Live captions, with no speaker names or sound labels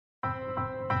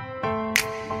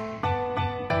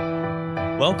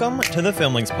Welcome to the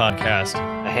Filmlings podcast,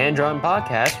 a hand-drawn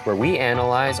podcast where we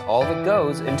analyze all that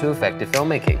goes into effective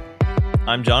filmmaking.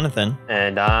 I'm Jonathan.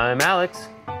 And I'm Alex.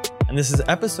 And this is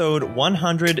episode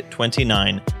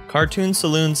 129, Cartoon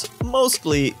Saloon's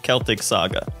mostly Celtic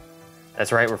Saga.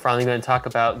 That's right, we're finally going to talk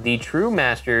about the true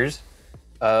masters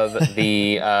of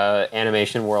the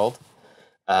animation world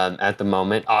at the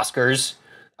moment. Oscars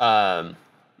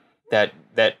that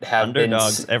have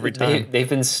underdogs every time. They've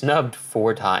been snubbed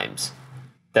 4 times.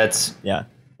 That's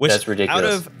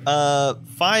ridiculous. Out of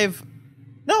 5,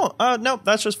 no,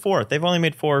 that's just 4. They've only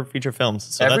made 4 feature films,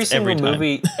 so every that's single every time.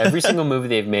 movie, every single movie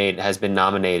they've made has been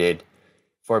nominated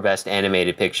for Best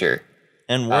Animated Picture,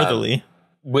 and worthily.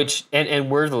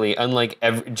 And worthily, unlike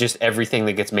just everything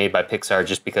that gets made by Pixar,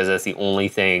 just because that's the only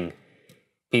thing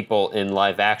people in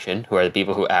live action, who are the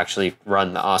people who actually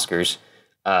run the Oscars,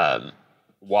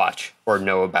 watch or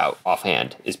know about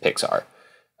offhand, is Pixar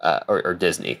or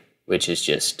Disney, which is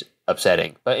just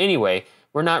upsetting. But anyway,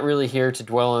 we're not really here to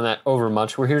dwell on that over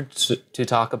much. We're here to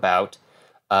talk about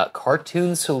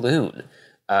Cartoon Saloon,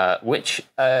 which,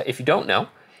 if you don't know,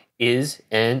 is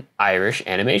an Irish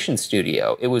animation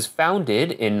studio. It was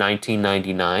founded in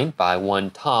 1999 by one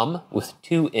Tom with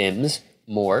 2 M's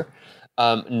more.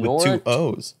 With 2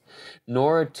 O's.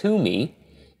 Nora Toomey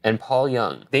and Paul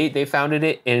Young. They founded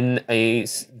it in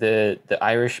the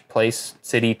Irish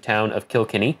city town of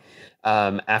Kilkenny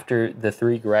after the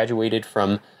 3 graduated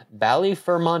from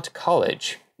Ballyfermont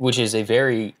College, which is a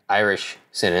very Irish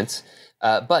sentence.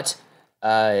 But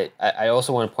I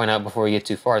also want to point out before we get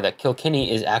too far that Kilkenny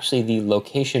is actually the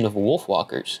location of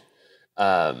Wolfwalkers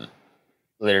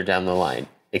later down the line.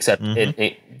 Except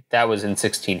that was in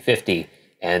 1650,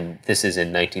 and this is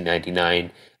in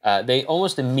 1999. They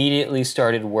almost immediately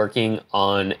started working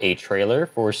on a trailer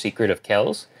for Secret of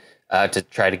Kells to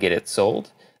try to get it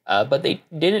sold. But they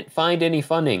didn't find any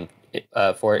funding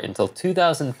for it until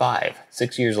 2005,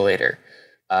 6 years later.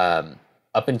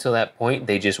 Up until that point,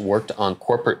 they just worked on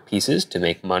corporate pieces to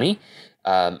make money.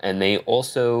 And they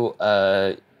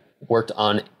also worked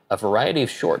on a variety of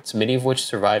shorts, many of which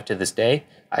survive to this day.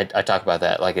 I talk about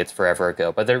that like it's forever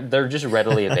ago, but they're just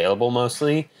readily available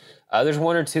mostly. There's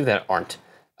 1 or 2 that aren't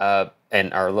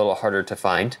and are a little harder to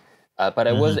find. But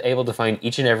I was able to find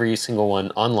each and every single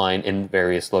one online in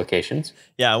various locations.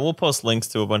 Yeah, we'll post links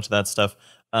to a bunch of that stuff.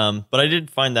 But I did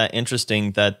find that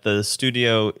interesting that the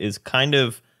studio is kind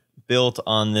of built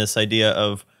on this idea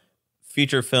of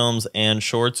feature films and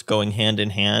shorts going hand in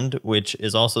hand, which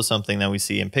is also something that we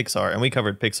see in Pixar. And we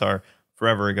covered Pixar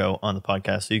forever ago on the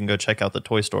podcast, so you can go check out the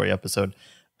Toy Story episode.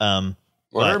 One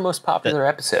of our most popular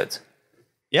episodes.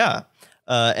 Yeah.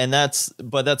 And that's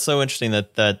so interesting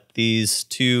that these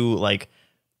 2 like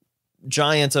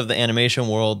giants of the animation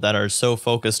world that are so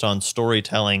focused on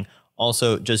storytelling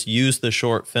also just use the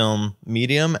short film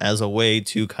medium as a way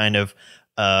to kind of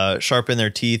sharpen their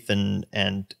teeth and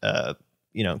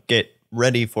get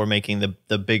ready for making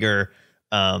the bigger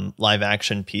live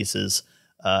action pieces.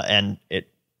 And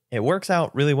it works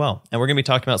out really well. And we're going to be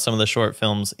talking about some of the short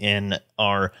films in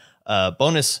our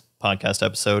bonus podcast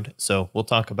episode, so we'll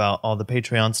talk about all the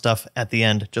Patreon stuff at the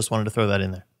end. Just wanted to throw that in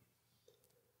there.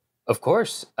 Of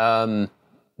course. But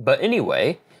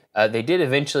anyway, they did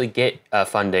eventually get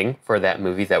funding for that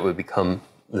movie that would become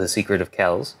The Secret of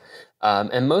Kells.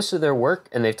 And most of their work,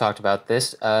 and they've talked about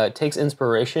this, takes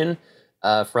inspiration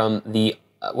from the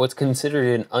what's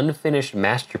considered an unfinished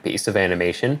masterpiece of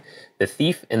animation, The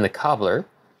Thief and the Cobbler,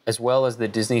 as well as the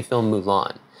Disney film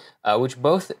Mulan. Which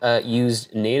both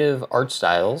used native art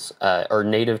styles, or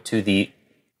native to the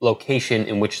location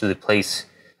in which the place,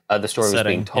 the story was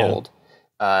being told,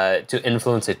 to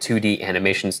influence a 2D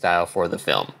animation style for the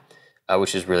film,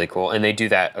 which is really cool. And they do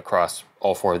that across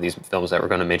all 4 of these films that we're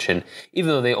going to mention, even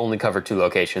though they only cover 2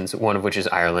 locations, one of which is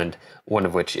Ireland, one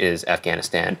of which is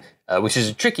Afghanistan, which is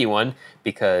a tricky one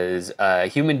because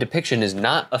human depiction is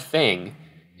not a thing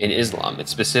in Islam.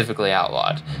 It's specifically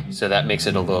outlawed, so that makes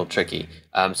it a little tricky.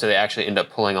 So they actually end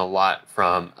up pulling a lot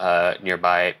from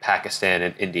nearby Pakistan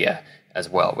and India as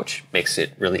well, which makes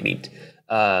it really neat.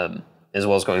 As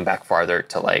well as going back farther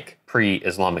to like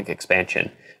pre-Islamic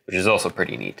expansion, which is also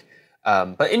pretty neat.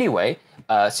 But anyway,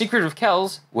 Secret of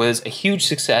Kells was a huge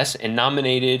success and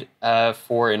nominated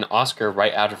for an Oscar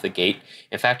right out of the gate.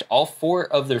 In fact, all 4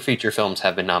 of their feature films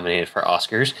have been nominated for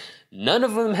Oscars. None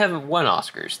of them have won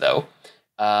Oscars, though.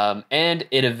 And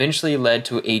it eventually led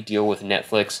to a deal with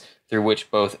Netflix through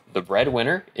which both The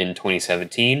Breadwinner in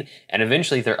 2017 and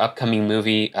eventually their upcoming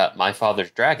movie, My Father's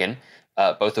Dragon,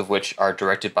 both of which are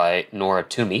directed by Nora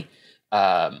Toomey,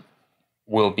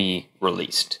 will be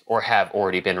released or have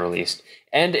already been released.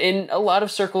 And in a lot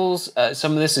of circles,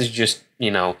 some of this is just,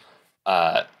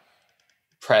 uh,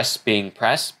 press being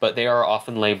press, but they are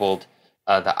often labeled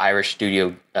the Irish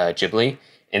Studio Ghibli,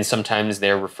 and sometimes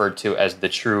they're referred to as the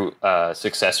true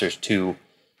successors to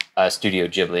Studio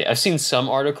Ghibli. I've seen some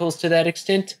articles to that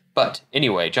extent, but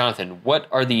anyway, Jonathan, what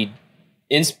are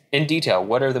in detail,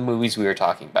 what are the movies we are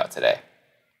talking about today?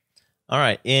 All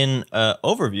right, in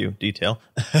overview detail,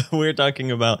 we're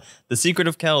talking about The Secret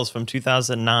of Kells from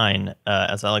 2009.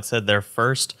 As Alex said, their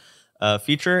first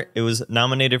feature. It was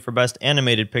nominated for Best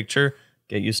Animated Picture.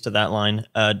 Get used to that line.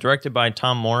 Directed by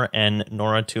Tom Moore and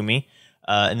Nora Toomey.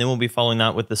 And then we'll be following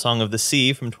that with The Song of the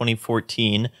Sea from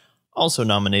 2014, also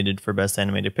nominated for Best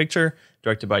Animated Picture,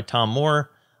 directed by Tom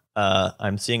Moore.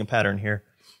 I'm seeing a pattern here.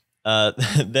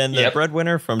 Then The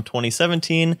Breadwinner from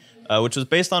 2017, which was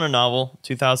based on a novel,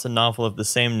 2000 novel of the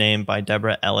same name by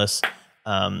Deborah Ellis.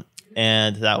 And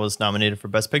that was nominated for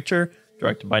Best Picture,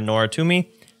 directed by Nora Toomey.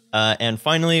 And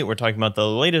finally, we're talking about the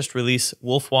latest release,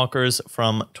 Wolfwalkers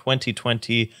from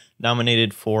 2020,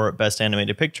 nominated for Best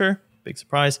Animated Picture. Big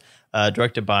surprise.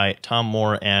 Directed by Tom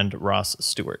Moore and Ross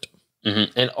Stewart.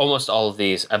 Mm-hmm. And almost all of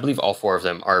these, I believe all four of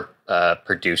them are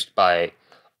produced by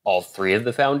all three of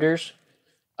the founders.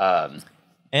 And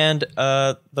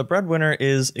The Breadwinner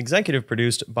is executive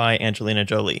produced by Angelina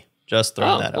Jolie. Just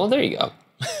throwing that out. Well, there you go.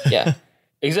 Yeah.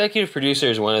 Executive producer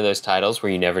is one of those titles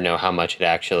where you never know how much it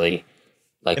actually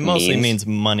it mostly means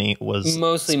money was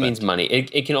mostly spent. Means money.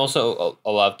 It can also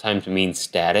a lot of times mean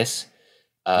status.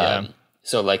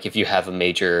 So like if you have a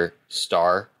major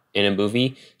star in a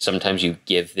movie, sometimes you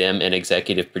give them an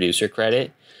executive producer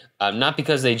credit. Not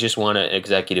because they just want an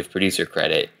executive producer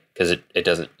credit, because it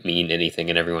doesn't mean anything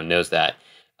and everyone knows that.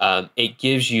 It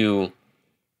gives you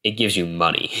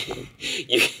money.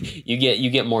 you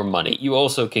get more money. You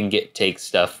also can take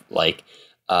stuff like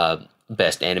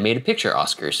Best Animated Picture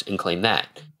Oscars and claim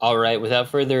that. All right, without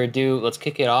further ado, let's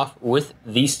kick it off with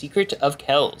The Secret of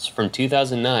Kells from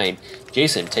 2009.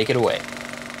 Jason, take it away.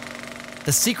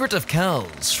 The Secret of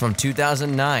Kells from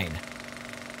 2009.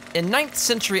 In 9th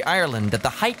century Ireland, at the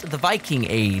height of the Viking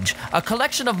Age, a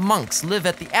collection of monks live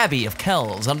at the Abbey of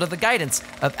Kells under the guidance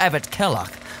of Abbot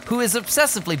Kellach, who is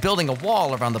obsessively building a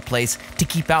wall around the place to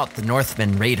keep out the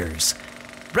Northmen raiders.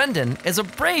 Brendan is a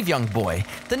brave young boy,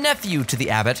 the nephew to the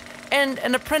abbot, and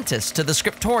an apprentice to the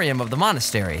scriptorium of the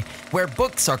monastery, where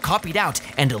books are copied out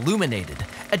and illuminated,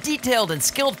 a detailed and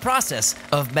skilled process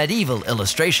of medieval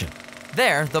illustration.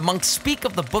 There, the monks speak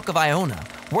of the Book of Iona,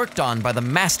 worked on by the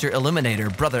master illuminator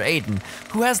Brother Aidan,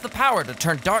 who has the power to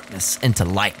turn darkness into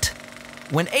light.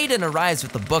 When Aidan arrives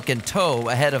with the book in tow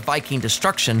ahead of Viking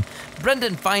destruction,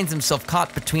 Brendan finds himself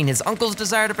caught between his uncle's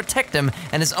desire to protect him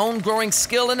and his own growing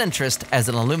skill and interest as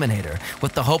an illuminator,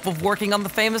 with the hope of working on the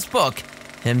famous book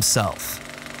himself.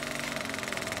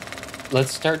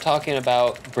 Let's start talking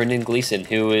about Brendan Gleeson,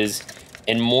 who is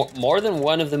in more than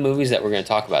one of the movies that we're going to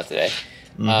talk about today,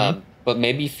 but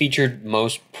maybe featured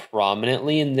most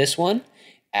prominently in this one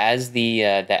as the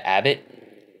abbot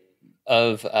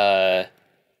of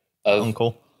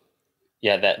uncle.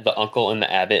 Yeah, the uncle and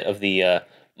the abbot of the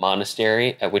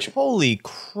monastery at which. Holy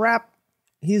crap!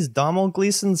 He's Domhnall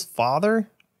Gleeson's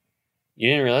father. You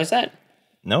didn't realize that?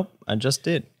 Nope, I just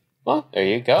did. Well, there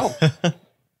you go.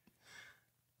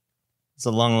 It's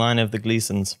a long line of the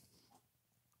Gleesons.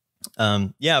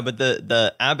 Yeah, but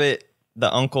the abbot,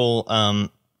 the uncle,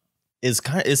 is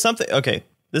something. Okay,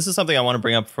 this is something I want to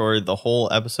bring up for the whole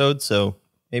episode, so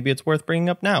maybe it's worth bringing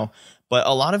up now. But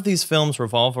a lot of these films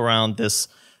revolve around this,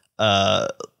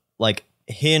 like,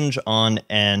 hinge on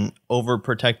an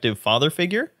overprotective father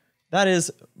figure. That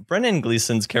is Brendan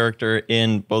Gleeson's character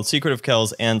in both Secret of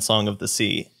Kells and Song of the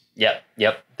Sea. Yep.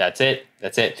 That's it.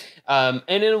 And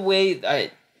in a way,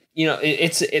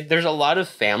 there's a lot of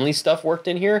family stuff worked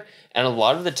in here, and a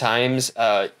lot of the times,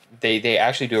 they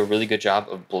actually do a really good job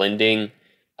of blending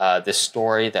this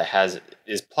story that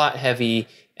is plot heavy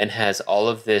and has all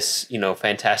of this,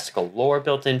 fantastical lore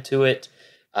built into it.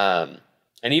 And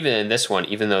even in this one,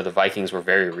 even though the Vikings were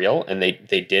very real and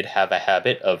they did have a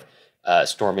habit of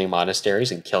storming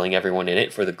monasteries and killing everyone in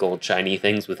it for the gold shiny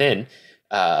things within,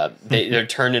 they're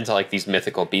turned into like these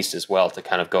mythical beasts as well to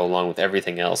kind of go along with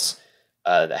everything else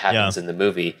that happens in the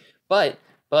movie. But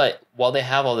while they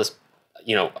have all this,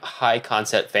 high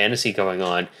concept fantasy going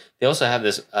on, they also have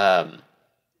this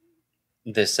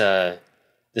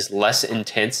this less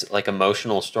intense, like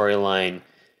emotional storyline,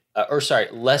 less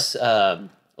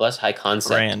high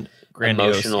concept,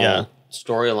 grandiose, emotional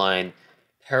storyline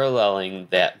paralleling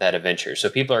that adventure. So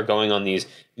people are going on these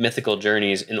mythical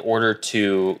journeys in order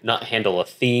to not handle a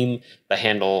theme, but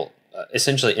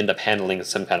essentially end up handling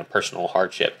some kind of personal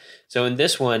hardship. So in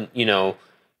this one,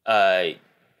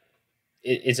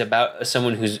 it's about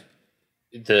someone who's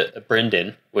the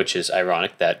Brendan, which is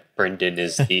ironic that Brendan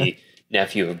is the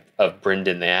nephew of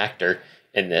Brendan the actor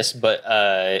in this, but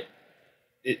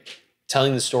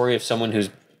telling the story of someone who's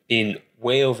been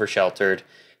way over sheltered,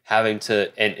 having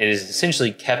to and is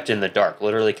essentially kept in the dark,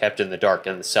 literally kept in the dark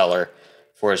in the cellar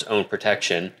for his own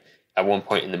protection at one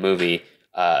point in the movie,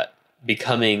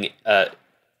 becoming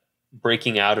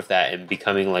breaking out of that and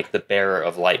becoming like the bearer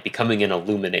of light, becoming an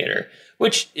illuminator,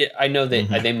 which I know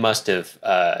that they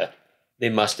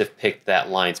must have picked that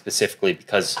line specifically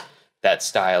because that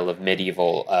style of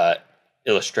medieval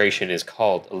illustration is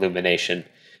called illumination,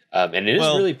 and it is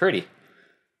really pretty.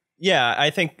 Yeah, I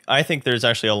think there's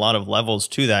actually a lot of levels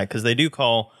to that, because they do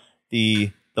call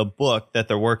the book that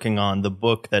they're working on the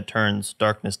book that turns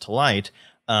darkness to light.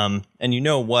 And you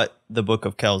know what the Book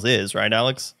of Kells is, right,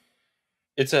 Alex?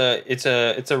 It's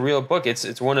a real book.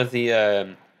 It's one of the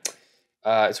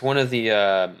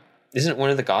isn't it one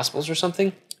of the Gospels or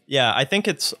something? Yeah, I think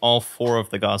it's all 4 of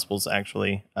the Gospels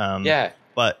actually. Yeah,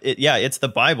 but it's the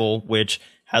Bible, which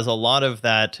has a lot of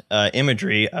that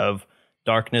imagery of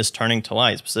darkness turning to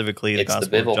light. Specifically, the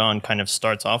Gospel of John kind of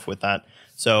starts off with that.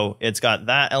 So it's got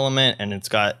that element, and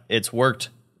it's worked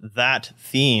that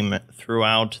theme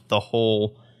throughout the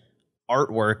whole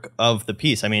artwork of the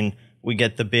piece. I mean, we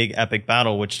get the big epic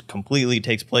battle, which completely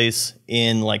takes place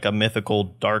in like a mythical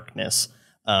darkness,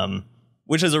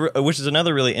 which is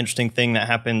another really interesting thing that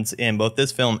happens in both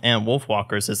this film and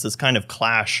Wolfwalkers. Is this kind of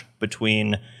clash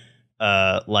between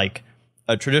like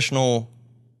a traditional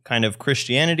kind of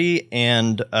Christianity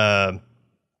and the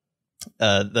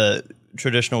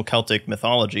traditional Celtic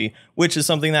mythology, which is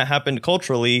something that happened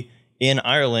culturally in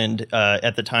Ireland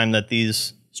at the time that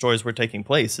these stories were taking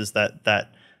place. Is that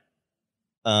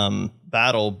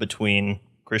battle between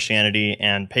Christianity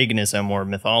and paganism or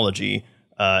mythology,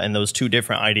 and those two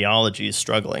different ideologies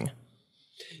struggling.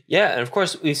 Yeah, and of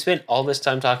course, we've spent all this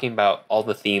time talking about all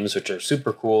the themes, which are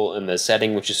super cool, and the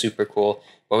setting, which is super cool,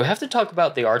 but we have to talk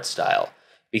about the art style,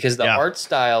 because the art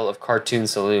style of Cartoon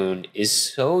Saloon is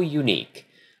so unique.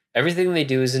 Everything they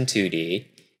do is in 2D.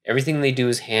 Everything they do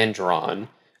is hand-drawn.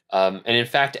 And in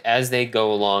fact, as they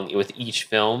go along with each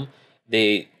film,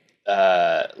 they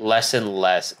less and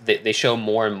less, they show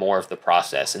more and more of the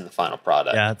process in the final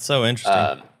product. Yeah, it's so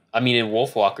interesting. I mean, in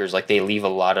Wolfwalkers, like, they leave a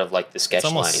lot of like the sketch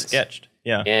lines. It's almost sketched.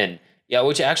 Yeah. And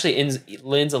which actually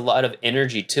lends a lot of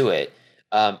energy to it.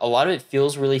 A lot of it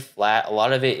feels really flat. A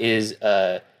lot of it is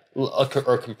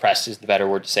or compressed is the better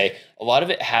word to say. A lot of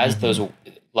it has those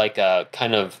like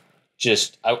kind of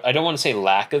just, I don't want to say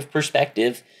lack of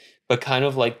perspective, but kind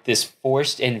of like this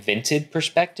forced invented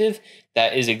perspective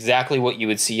that is exactly what you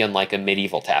would see on like a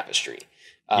medieval tapestry.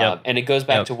 And it goes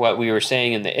back to what we were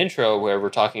saying in the intro, where we're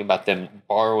talking about them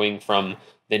borrowing from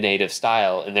the native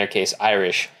style, in their case,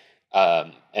 Irish,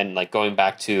 and like going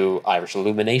back to Irish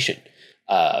illumination,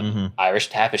 Irish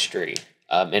tapestry,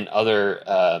 and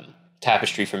other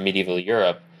tapestry from medieval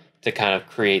Europe, to kind of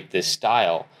create this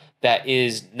style that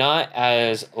is not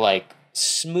as like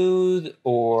smooth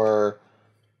or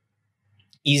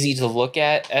easy to look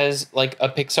at as like a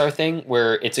Pixar thing,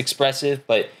 where it's expressive,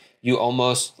 but you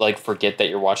almost like forget that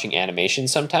you're watching animation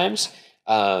sometimes.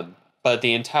 But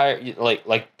the entire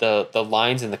like the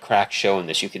lines and the cracks show in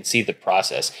this, you can see the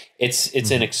process. It's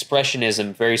an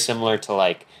expressionism very similar to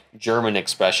like German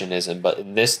expressionism, but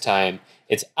in this time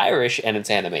it's Irish and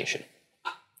it's animation.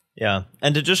 Yeah,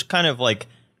 and to just kind of like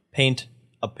paint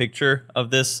a picture of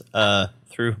this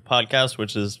through podcast,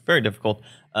 which is very difficult,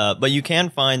 but you can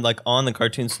find like on the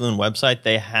Cartoon Saloon website,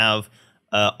 they have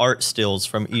art stills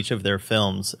from each of their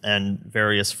films and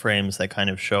various frames that kind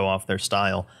of show off their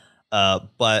style.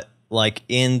 But like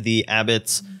in the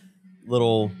abbot's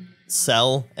little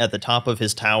cell at the top of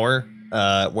his tower,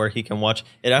 where he can watch,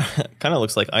 it kind of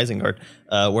looks like Isengard,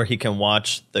 where he can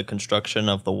watch the construction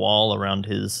of the wall around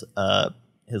his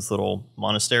little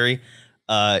monastery.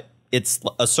 It's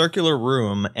a circular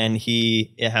room, and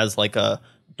it has like a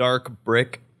dark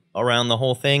brick around the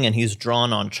whole thing, and he's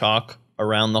drawn on chalk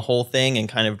around the whole thing and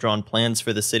kind of drawn plans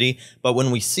for the city. But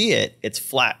when we see it, it's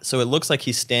flat. So it looks like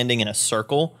he's standing in a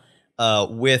circle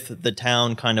with the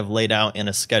town kind of laid out in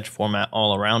a sketch format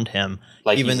all around him.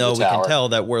 Like, even though we can tell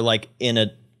that we're like in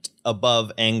a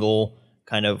above angle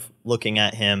kind of looking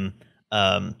at him.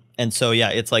 And so,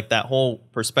 yeah, it's like that whole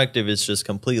perspective is just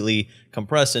completely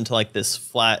compressed into like this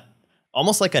flat,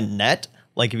 almost like a net.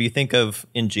 Like if you think of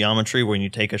in geometry, when you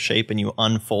take a shape and you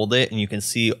unfold it and you can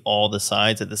see all the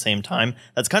sides at the same time,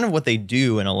 that's kind of what they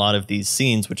do in a lot of these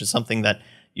scenes, which is something that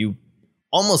you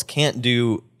almost can't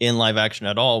do in live action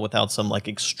at all without some like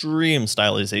extreme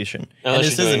stylization. Unless and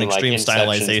this is an extreme like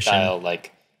stylization style,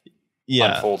 like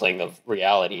unfolding of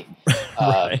reality.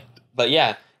 Right. But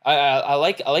yeah, I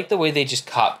like the way they just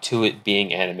cop to it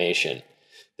being animation.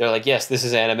 They're like, yes, this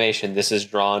is animation, this is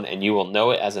drawn, and you will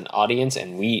know it as an audience,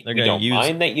 and we don't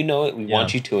mind that you know it. We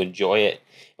want you to enjoy it.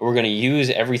 And we're going to use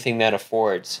everything that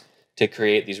affords to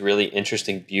create these really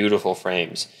interesting, beautiful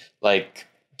frames. Like,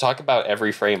 talk about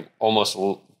every frame almost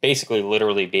basically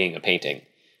literally being a painting.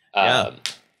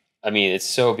 I mean, it's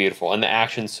so beautiful, and the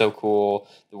action's so cool.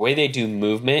 The way they do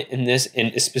movement in this,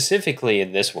 and specifically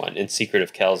in this one, in Secret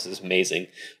of Kells, is amazing.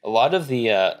 A lot of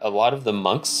the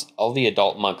monks, all the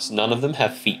adult monks, none of them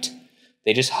have feet.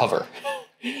 They just hover.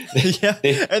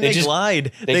 they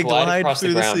glide. They glide across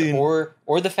through the ground, the scene.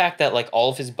 Or the fact that like all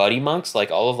of his buddy monks,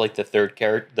 like all of like the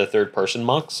third person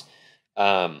monks,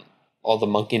 all the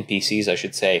monk NPCs, I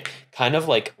should say, kind of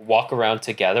like walk around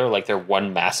together like they're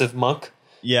one massive monk.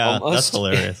 Yeah, that's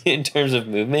hilarious. In terms of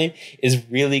movement, is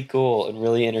really cool and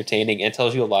really entertaining, and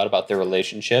tells you a lot about their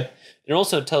relationship. It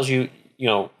also tells you,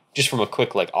 just from a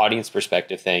quick like audience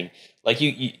perspective thing, like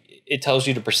it tells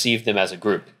you to perceive them as a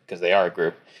group because they are a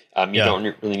group. You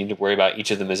don't really need to worry about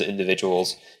each of them as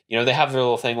individuals. They have their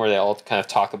little thing where they all kind of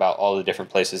talk about all the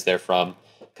different places they're from,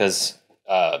 because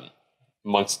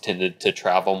monks tended to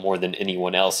travel more than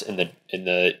anyone else in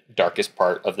the darkest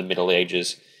part of the Middle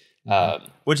Ages,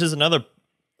 which is another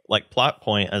like plot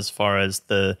point as far as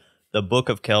the Book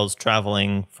of Kells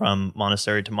traveling from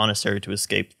monastery to monastery to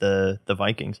escape the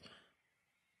Vikings.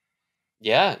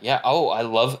 Yeah. Oh, I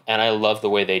love the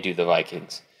way they do the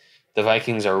Vikings. The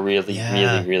Vikings are really,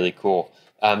 really, really cool.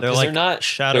 They're not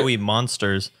shadowy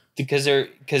monsters because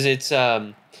it's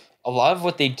a lot of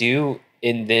what they do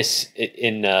in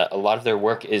a lot of their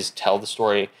work is tell the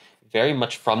story very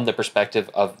much from the perspective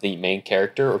of the main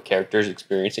character or characters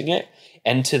experiencing it.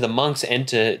 And to the monks and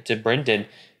to Brendan,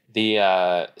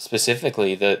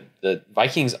 specifically the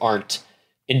Vikings aren't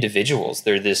individuals.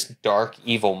 They're this dark,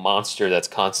 evil monster that's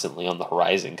constantly on the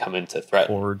horizon, coming to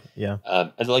threaten. Forward, yeah.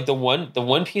 And like the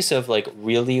one piece of like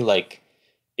really like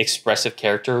expressive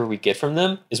character we get from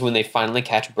them is when they finally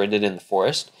catch Brendan in the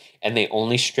forest, and they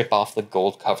only strip off the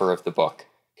gold cover of the book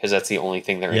because that's the only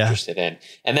thing they're interested in.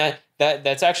 And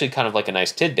that's actually kind of like a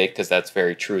nice tidbit, because that's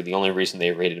very true. The only reason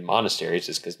they raided monasteries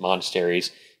is because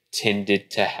monasteries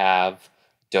tended to have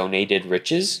donated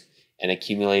riches and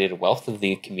accumulated wealth of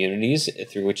the communities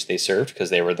through which they served,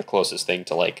 because they were the closest thing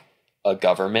to like a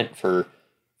government for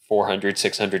 400,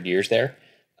 600 years there,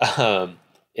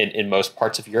 in most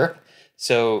parts of Europe.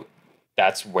 So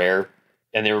that's where,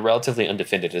 and they were relatively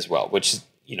undefended as well, which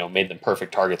made them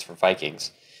perfect targets for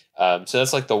Vikings. So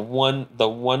that's like the one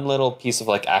little piece of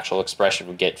like actual expression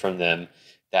we get from them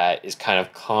that is kind of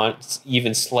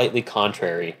even slightly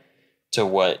contrary to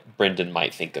what Brendan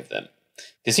might think of them,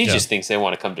 because he just thinks they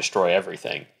want to come destroy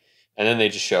everything, and then they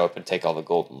just show up and take all the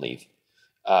gold and leave.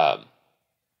 But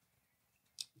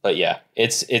yeah,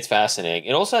 it's fascinating.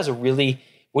 It also has a really.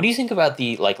 What do you think about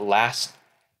the like last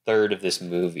third of this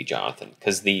movie, Jonathan?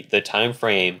 Because the time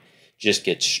frame just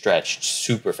gets stretched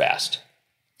super fast.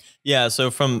 Yeah, so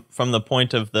from the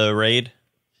point of the raid?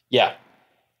 Yeah.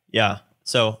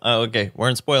 So, okay, we're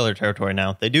in spoiler territory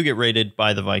now. They do get raided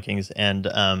by the Vikings,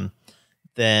 and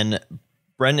then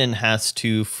Brendan has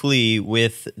to flee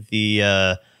with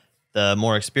the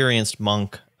more experienced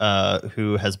monk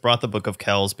who has brought the Book of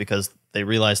Kells, because they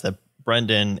realize that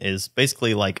Brendan is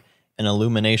basically like an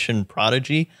illumination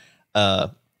prodigy.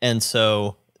 And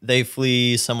so they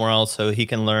flee somewhere else so he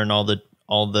can learn all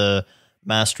the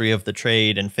mastery of the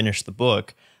trade and finish the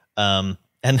book. And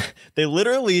they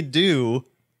literally do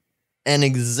an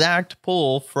exact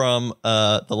pull from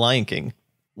The Lion King,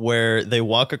 where they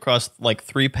walk across like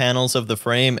 3 panels of the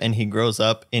frame and he grows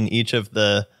up in each of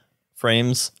the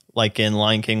frames, like in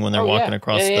Lion King when they're walking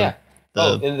across the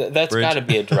that's got to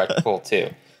be a direct pull too.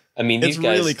 I mean, these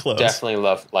guys really definitely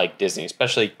love like Disney,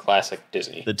 especially classic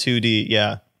Disney. The 2D,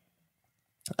 yeah.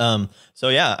 So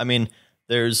yeah, I mean,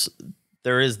 there is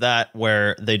that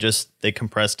where they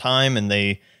compress time and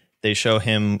they show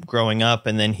him growing up,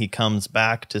 and then he comes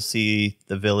back to see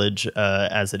the village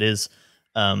as it is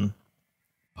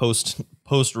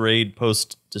post raid,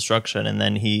 post destruction, and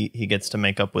then he gets to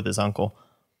make up with his uncle.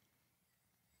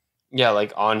 Yeah,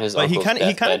 like on his. But he kind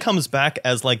of comes back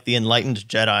as like the enlightened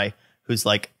Jedi who's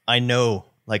like, I know,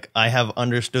 like I have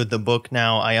understood the book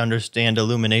now. I understand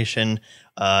illumination,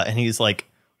 and he's like,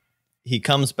 he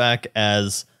comes back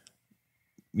as,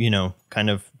 kind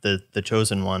of the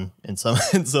chosen one in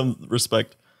some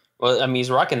respect. Well, I mean,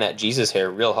 he's rocking that Jesus hair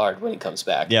real hard when he comes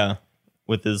back. Yeah,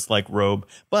 with his like robe.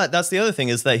 But that's the other thing,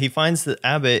 is that he finds the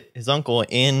abbot, his uncle,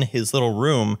 in his little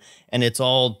room, and it's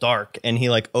all dark, and he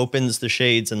like opens the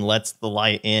shades and lets the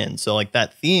light in. So like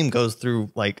that theme goes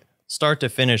through like start to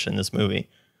finish in this movie.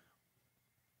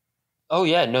 Oh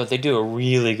yeah, no, they do a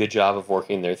really good job of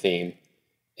working their theme.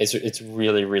 It's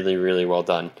really, really, really well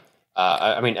done.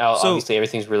 I mean, obviously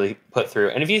everything's really put through.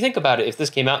 And if you think about it, if this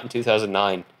came out in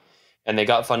 2009 and they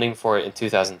got funding for it in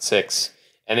 2006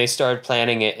 and they started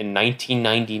planning it in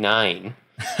 1999,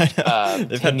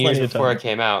 10 years before it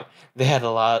came out, they had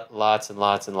lots and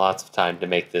lots of time to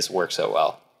make this work so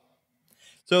well.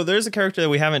 So there's a character that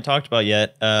we haven't talked about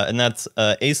yet, and that's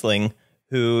Aisling,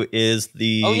 who is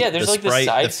the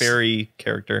sprite, the fairy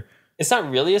character. It's not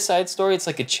really a side story. It's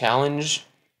like a challenge,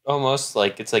 almost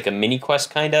like it's like a mini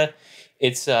quest kind of.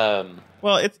 It's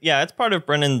well, it's part of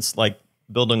Brennan's like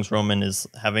Bildungsroman is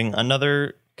having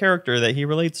another character that he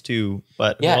relates to,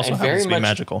 but who also happens to be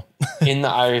magical in the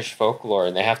Irish folklore,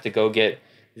 and they have to go get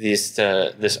this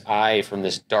eye from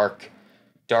this dark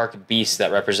beast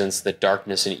that represents the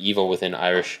darkness and evil within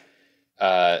Irish.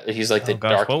 He's like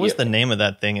dark. What was the name of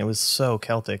that thing? It was so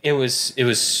Celtic. It was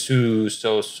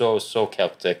so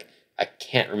Celtic. I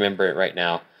can't remember it right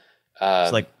now.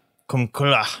 It's like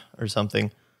Cumcula or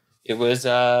something. It was we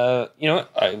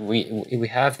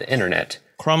have the internet.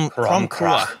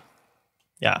 Crumcrach.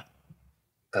 Yeah.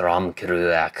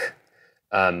 Crumcrach.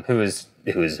 Who is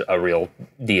a real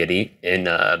deity in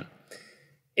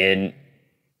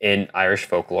Irish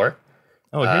folklore.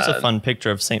 Oh, here's a fun picture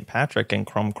of St. Patrick in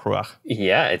Crumcrach.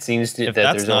 Yeah, it seems that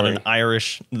that's not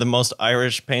the most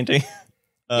Irish painting.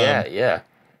 Yeah.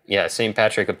 St.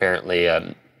 Patrick apparently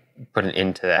put an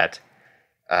end to that.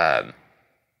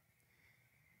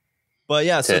 But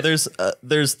yeah, so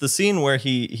there's the scene where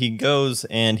he goes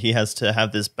and he has to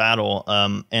have this battle.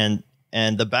 And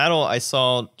the battle I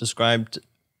saw described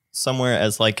somewhere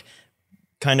as like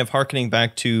kind of hearkening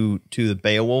back to the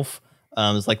Beowulf.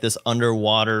 It's like this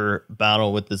underwater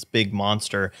battle with this big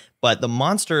monster, but the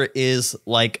monster is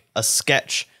like a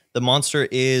sketch. The monster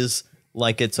is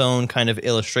like its own kind of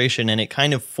illustration, and it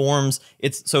kind of forms.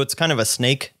 It's kind of a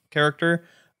snake character,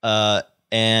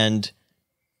 and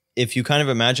if you kind of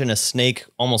imagine a snake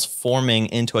almost forming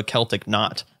into a Celtic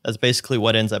knot, that's basically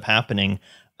what ends up happening.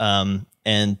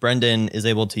 And Brendan is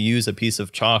able to use a piece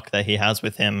of chalk that he has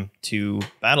with him to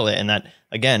battle it. And that,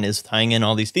 again, is tying in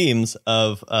all these themes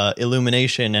of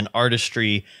illumination and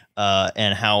artistry,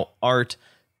 and how art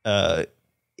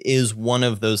is one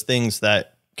of those things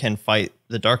that can fight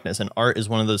the darkness. And art is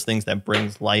one of those things that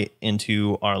brings light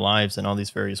into our lives in all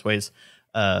these various ways.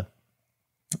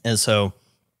 And so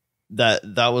that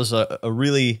was a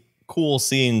really cool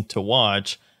scene to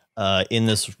watch in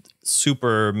this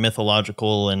super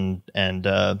mythological and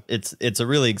it's a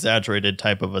really exaggerated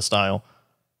type of a style.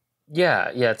 Yeah,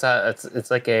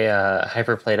 it's like a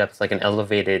hyper played up. It's like an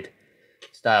elevated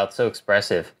style. It's so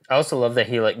expressive. I also love that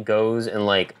he like goes and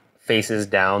like faces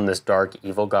down this dark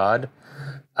evil god,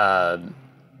 and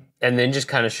then just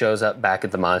kind of shows up back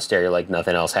at the monastery like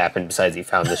nothing else happened besides he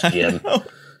found this gem.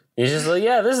 He's just like,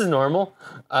 yeah, this is normal.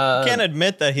 Can't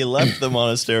admit that he left the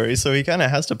monastery, so he kind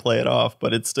of has to play it off,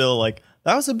 but it's still like,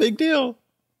 that was a big deal.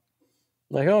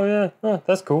 Like, oh yeah,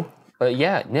 that's cool. But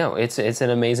yeah, no, it's an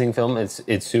amazing film.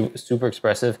 It's super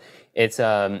expressive. It's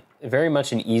very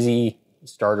much an easy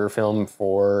starter film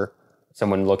for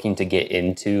someone looking to get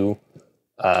into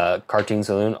Cartoon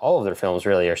Saloon. All of their films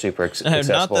really are super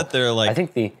accessible. Not that they're like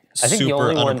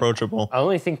super unapproachable.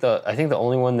 I think the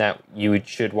only one that you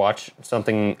should watch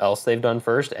something else they've done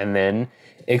first and then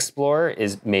explore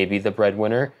is maybe The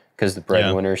Breadwinner, because The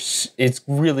Breadwinner it's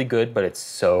really good, but it's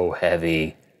so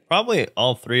heavy. Probably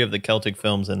all three of the Celtic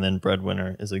films and then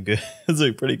Breadwinner is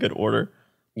a pretty good order.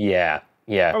 Yeah.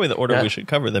 Probably the order we should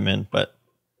cover them in, but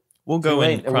we'll go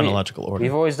in chronological order.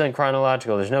 We've always done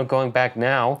chronological. There's no going back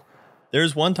now.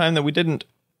 There's one time that we didn't.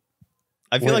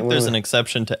 I feel like there's an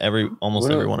exception to almost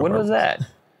every one of them. When was that?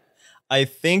 I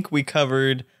think we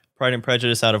covered Pride and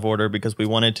Prejudice out of order because we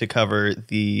wanted to cover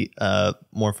the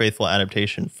more faithful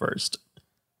adaptation first.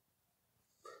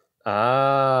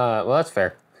 Well, that's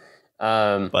fair.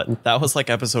 But that was like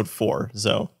episode 4,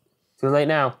 so too late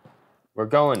now. We're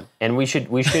going, and we should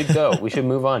go. We should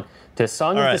move on to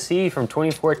Song of the Sea from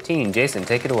 2014. Jason,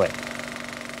 take it away.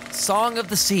 Song of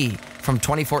the Sea from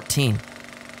 2014.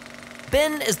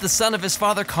 Ben is the son of his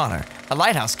father Connor, a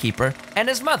lighthouse keeper, and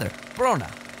his mother, Brona.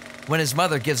 When his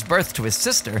mother gives birth to his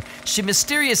sister, she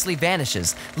mysteriously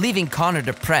vanishes, leaving Connor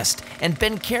depressed and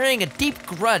Ben carrying a deep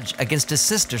grudge against his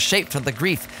sister shaped from the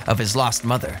grief of his lost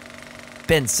mother.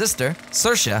 Ben's sister,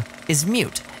 Saoirse, is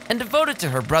mute and devoted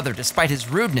to her brother despite his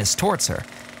rudeness towards her.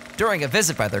 During a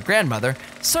visit by their grandmother,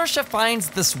 Saoirse finds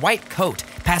this white coat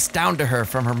passed down to her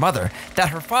from her mother that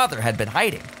her father had been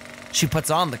hiding. She puts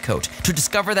on the coat to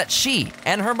discover that she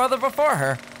and her mother before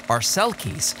her are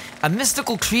Selkies, a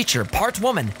mystical creature part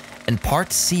woman and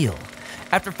part seal.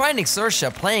 After finding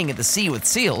Saoirse playing in the sea with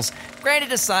seals, Granny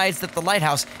decides that the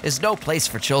lighthouse is no place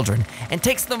for children and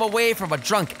takes them away from a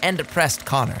drunk and depressed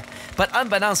Connor. But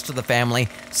unbeknownst to the family,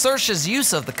 Saoirse's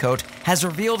use of the coat has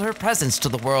revealed her presence to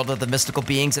the world of the mystical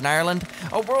beings in Ireland,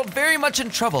 a world very much in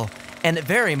trouble and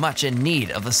very much in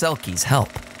need of the Selkies' help.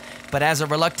 But as a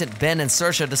reluctant Ben and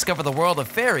Saoirse discover the world of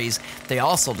fairies, they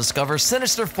also discover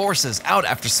sinister forces out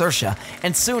after Saoirse,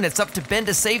 and soon it's up to Ben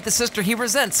to save the sister he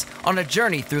resents on a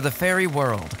journey through the fairy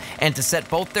world, and to set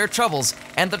both their troubles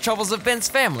and the troubles of Ben's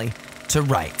family to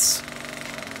rights.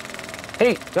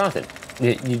 Hey, Jonathan,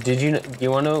 did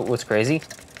you want to know what's crazy?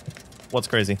 What's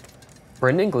crazy?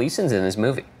 Brendan Gleeson's in this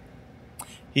movie.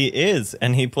 He is,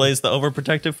 and he plays the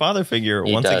overprotective father figure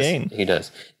once again. He does.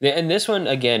 And this one,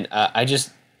 again,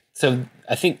 So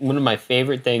I think one of my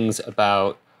favorite things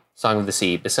about Song of the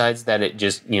Sea, besides that it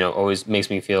just, always makes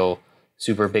me feel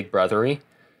super big brothery.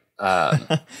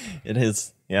 It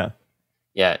is, yeah.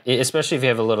 Yeah, especially if you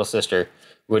have a little sister,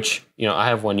 which, I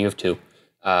have one, you have two.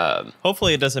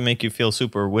 Hopefully it doesn't make you feel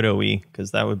super widowy,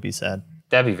 because that would be sad.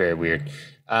 That'd be very weird.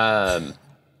 But,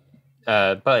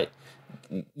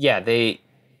 yeah, I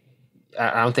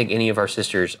don't think any of our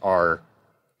sisters are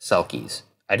Selkies.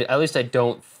 At least I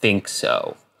don't think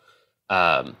so.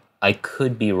 I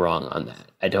could be wrong on that.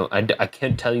 I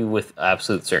can't tell you with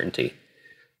absolute certainty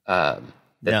that's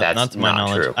not to my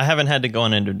knowledge. True. I haven't had to go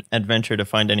on an adventure to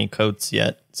find any coats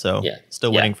yet, so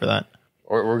still waiting for that.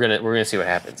 We're gonna see what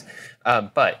happens.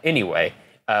 But anyway,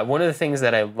 one of the things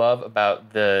that I love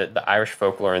about the Irish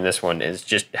folklore in this one is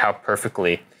just how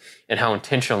perfectly and how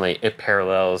intentionally it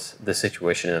parallels the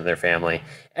situation in their family,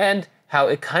 and how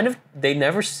it they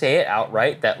never say it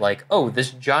outright that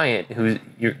this giant who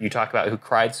you talk about who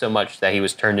cried so much that he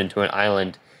was turned into an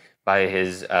island by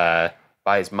his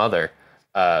mother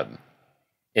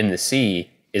in the sea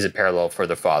is a parallel for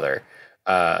the father.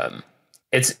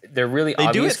 They're really they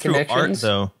obvious do it through art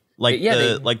though,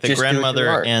 the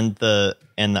grandmother and the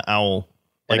owl.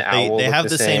 They have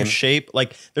the same shape.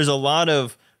 Like there's a lot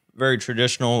of very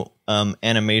traditional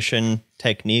animation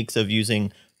techniques of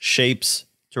using shapes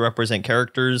to represent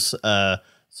characters.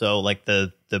 So like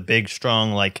the big,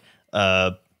 strong,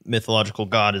 mythological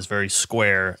god is very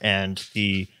square, and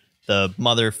the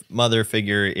mother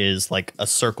figure is like a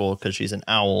circle because she's an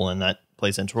owl, and that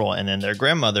plays into role. And then their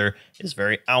grandmother is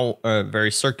very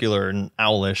circular and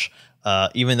owlish.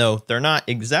 Even though they're not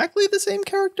exactly the same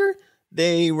character,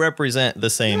 they represent the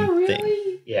same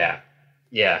thing. Yeah.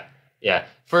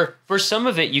 For some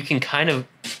of it, you can kind of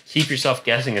keep yourself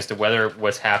guessing as to whether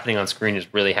what's happening on screen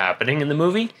is really happening in the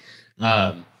movie.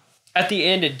 Mm-hmm. At the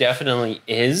end, it definitely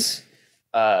is.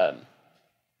 I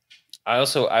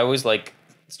always like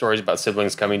stories about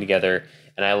siblings coming together,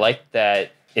 and I like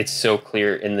that it's so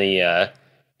clear in the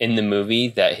movie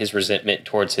that his resentment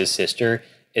towards his sister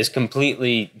is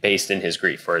completely based in his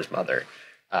grief for his mother.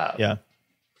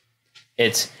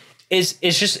 It's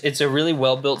a really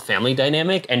well built family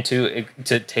dynamic, and to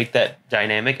take that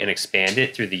dynamic and expand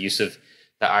it through the use of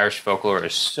the Irish folklore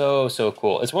is so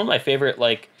cool. It's one of my favorite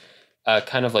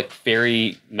kind of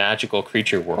fairy magical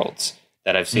creature worlds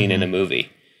that I've seen in a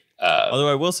movie. Although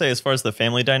I will say, as far as the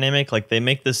family dynamic, they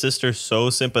make the sister so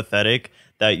sympathetic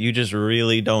that you just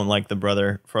really don't like the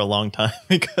brother for a long time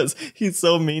because he's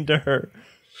so mean to her.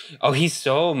 Oh, he's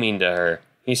so mean to her.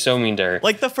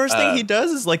 The first thing he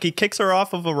does is he kicks her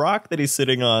off of a rock that he's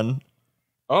sitting on.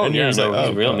 Oh, and he's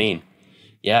real mean.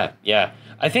 Yeah.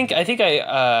 I think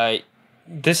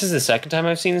this is the second time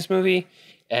I've seen this movie,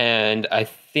 and I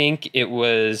think it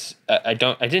was I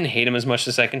didn't hate him as much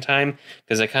the second time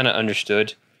because I kind of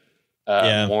understood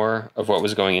more of what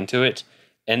was going into it,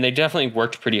 and they definitely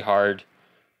worked pretty hard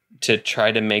to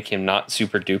try to make him not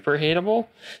super duper hateable.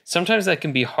 Sometimes that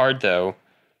can be hard though.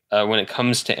 When it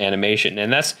comes to animation,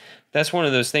 and that's one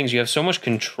of those things. You have so much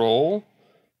control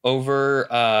over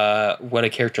what a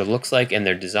character looks like and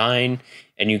their design,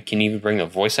 and you can even bring a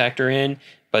voice actor in.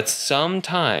 But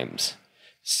sometimes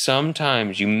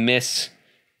you miss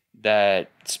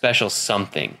that special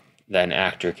something that an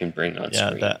actor can bring on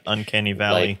screen. Yeah, that uncanny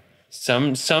valley.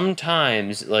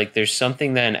 Sometimes there's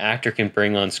something that an actor can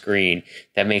bring on screen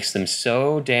that makes them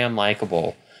so damn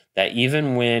likable. That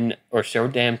even when, or so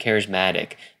damn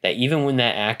charismatic, that even when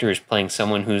that actor is playing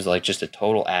someone who's just a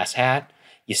total asshat,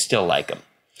 you still like him.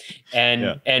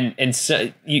 And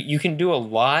so you can do a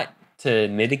lot to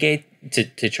mitigate,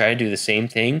 to try to do the same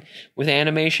thing with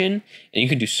animation, and you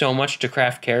can do so much to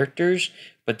craft characters,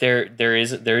 but there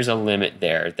is a limit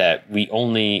there that we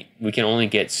can only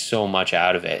get so much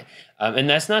out of it. And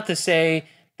that's not to say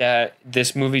that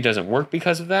this movie doesn't work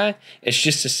because of that. It's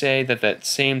just to say that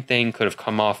same thing could have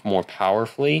come off more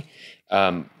powerfully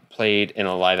played in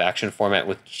a live action format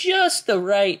with just the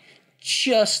right,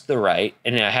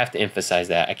 and I have to emphasize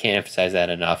that. I can't emphasize that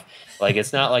enough. Like,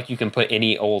 it's not like you can put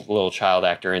any old little child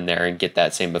actor in there and get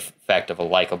that same effect of a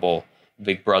likable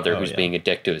big brother who's being a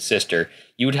dick to his sister.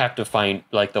 You would have to find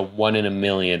like the 1 in a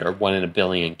million or 1 in a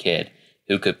billion kid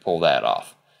who could pull that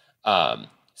off.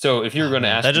 So if you're going to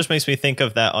ask, that just makes me think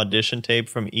of that audition tape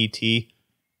from E.T.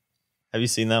 Have you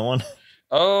seen that one?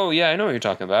 Oh yeah, I know what you're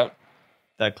talking about.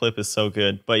 That clip is so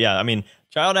good. But yeah, I mean,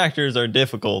 child actors are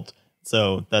difficult,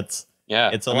 so that's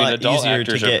it's a lot easier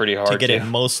to get it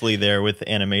mostly there with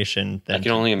animation. I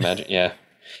can only imagine. Yeah.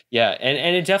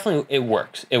 And it definitely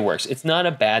works. It works. It's not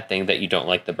a bad thing that you don't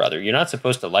like the brother. You're not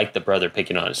supposed to like the brother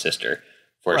picking on his sister,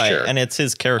 for sure. And it's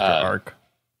his character arc.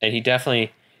 And he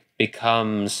definitely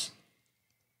becomes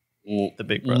the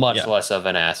big brother, much less of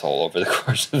an asshole over the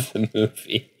course of the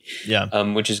movie. Yeah.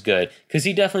 Which is good, because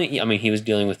he definitely, I mean, he was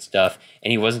dealing with stuff,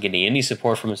 and he wasn't getting any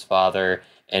support from his father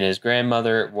and his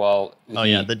grandmother. Well,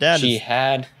 the dad. She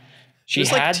had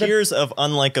tears of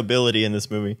unlikability in this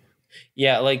movie.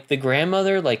 Yeah, like the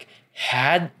grandmother, like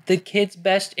had the kid's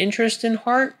best interest in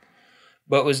heart,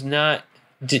 but was not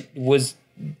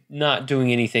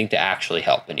doing anything to actually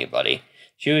help anybody.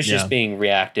 She was just being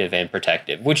reactive and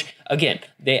protective, which, again,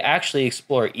 they actually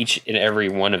explore each and every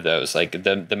one of those. Like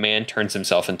the man turns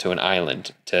himself into an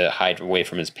island to hide away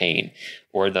from his pain,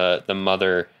 or the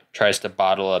mother tries to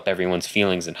bottle up everyone's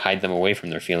feelings and hide them away from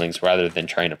their feelings rather than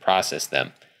trying to process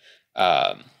them.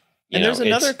 And there's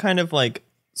another kind of like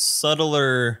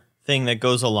subtler thing that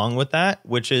goes along with that,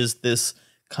 which is this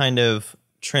kind of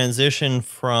transition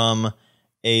from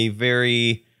a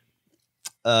very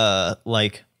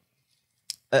like,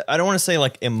 I don't want to say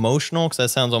like emotional, because that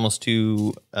sounds almost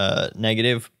too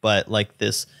negative, but like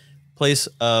this place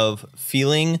of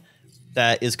feeling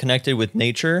that is connected with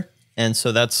nature. And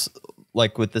so that's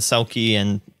like with the Selkie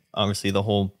and obviously the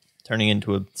whole turning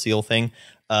into a seal thing,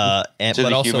 but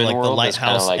also like the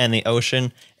lighthouse and the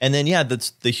ocean. And then that's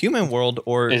the human world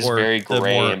is very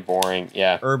gray and boring.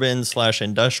 Yeah, urban /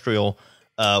 industrial,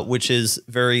 which is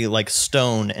very like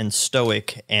stone and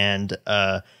stoic and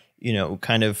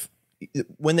kind of.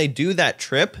 When they do that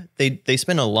trip, they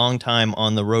spend a long time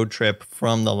on the road trip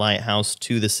from the lighthouse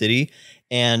to the city,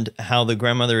 and how the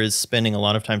grandmother is spending a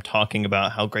lot of time talking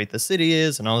about how great the city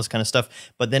is and all this kind of stuff.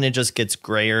 But then it just gets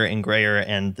grayer and grayer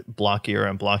and blockier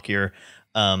and blockier.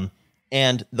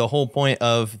 And the whole point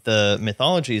of the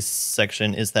mythologies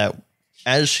section is that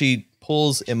as she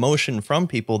pulls emotion from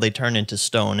people, they turn into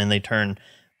stone, and they turn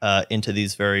into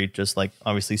these very just like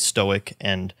obviously stoic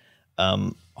and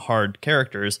hard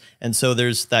characters. And so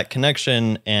there's that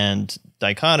connection and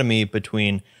dichotomy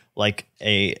between like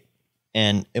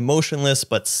an emotionless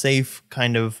but safe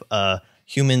kind of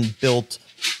human built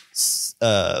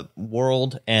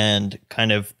world, and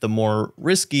kind of the more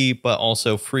risky but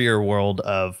also freer world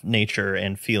of nature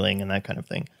and feeling and that kind of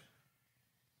thing.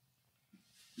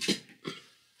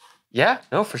 Yeah,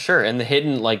 no, for sure. And the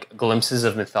hidden like glimpses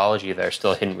of mythology that are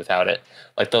still hidden without it.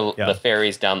 Like the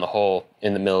fairies down the hole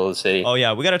in the middle of the city. Oh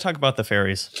yeah, we got to talk about the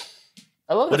fairies.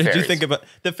 I love the fairies. What did you think about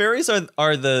the fairies?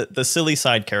 Are the silly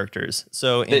side characters.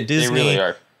 So in Disney, they really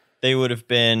are. They would have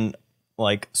been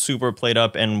like super played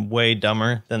up and way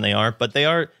dumber than they are. But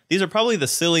these are probably the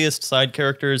silliest side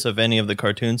characters of any of the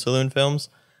Cartoon Saloon films.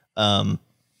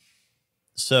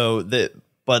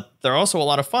 But they're also a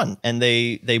lot of fun, and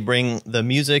they bring the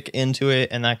music into it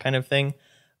and that kind of thing.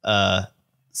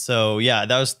 So yeah,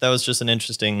 that was just an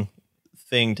interesting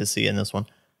thing to see in this one.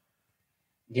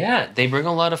 Yeah, they bring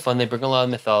a lot of fun. They bring a lot of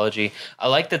mythology. I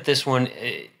like that this one,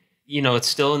 it's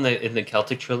still in the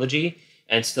Celtic trilogy,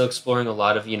 and still exploring a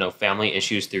lot of family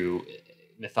issues through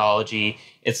mythology.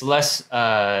 It's less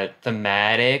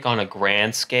thematic on a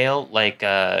grand scale like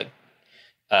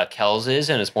Kells is,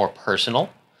 and it's more personal.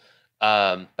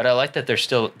 But I like that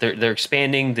they're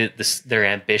expanding their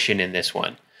ambition in this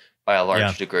one by a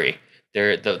large degree.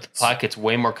 The plot gets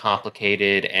way more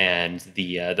complicated, and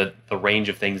the range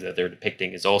of things that they're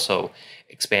depicting is also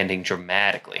expanding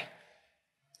dramatically.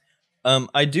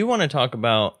 I do want to talk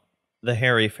about the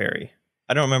Hairy Fairy.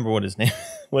 I don't remember what his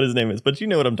name is, but you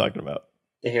know what I'm talking about.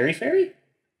 The Hairy Fairy?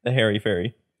 The Hairy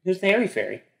Fairy. Who's the Hairy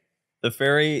Fairy? The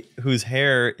fairy whose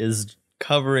hair is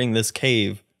covering this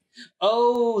cave.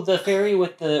 Oh, the fairy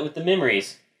with the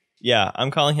memories. Yeah,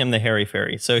 I'm calling him the Hairy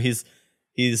Fairy. So he's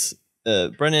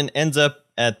Brennan ends up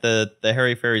at the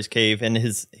Hairy Fairy's cave, and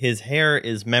his hair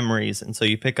is memories, and so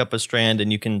you pick up a strand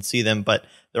and you can see them, but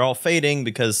they're all fading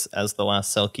because as the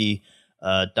last Selkie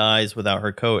dies without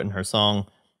her coat and her song,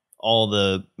 all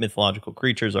the mythological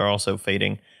creatures are also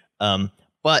fading.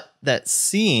 But that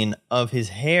scene of his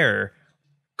hair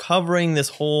covering this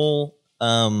whole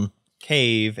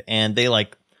cave, and they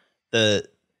like the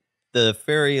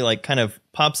fairy like kind of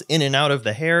pops in and out of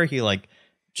the hair. He like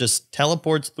just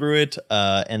teleports through it,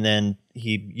 and then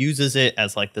he uses it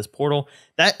as like this portal.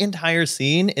 That entire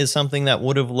scene is something that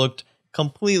would have looked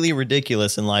completely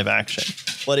ridiculous in live action,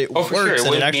 but it works, sure.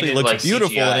 and it actually looks like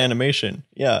beautiful CGI. In animation.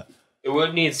 Yeah, it would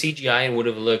have needed CGI and would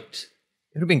have looked.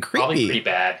 It would have been creepy. Probably pretty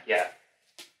bad. Yeah.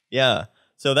 Yeah.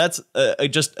 So that's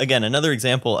just again another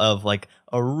example of like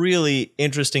a really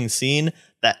interesting scene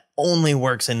that only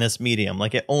works in this medium.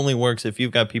 Like it only works if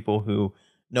you've got people who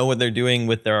know what they're doing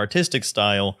with their artistic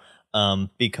style.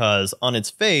 Because on its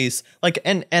face, like,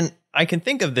 and I can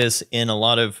think of this in a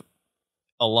lot of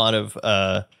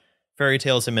fairy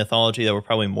tales and mythology that we're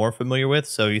probably more familiar with.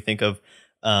 So you think of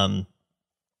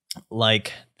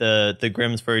like the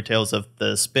Grimm's fairy tales of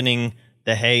the spinning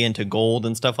the hay into gold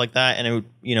and stuff like that. And it would,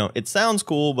 it sounds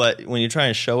cool, but when you try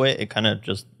and show it, it kind of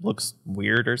just looks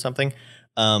weird or something.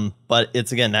 But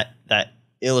it's again that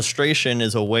illustration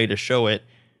is a way to show it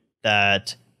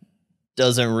that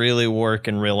doesn't really work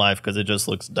in real life because it just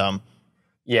looks dumb.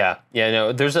 Yeah,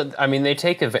 no. They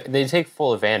take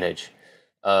full advantage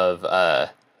of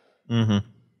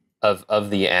of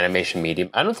the animation medium.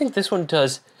 I don't think this one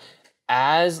does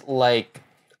as like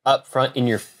upfront in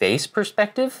your face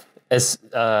perspective as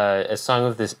Song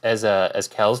of this as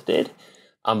Kells did,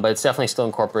 but it's definitely still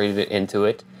incorporated into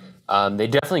it. They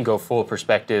definitely go full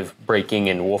perspective breaking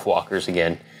in Wolfwalkers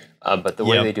again, but the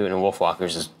way they do it in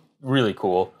Wolfwalkers is really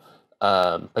cool.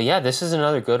 But yeah, this is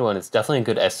another good one. It's definitely a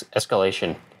good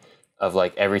escalation of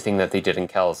like everything that they did in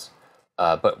Kells.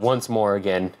 But once more,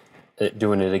 again,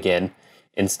 doing it again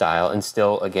in style and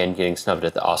still, again, getting snubbed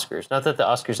at the Oscars. Not that the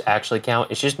Oscars actually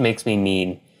count. It just makes me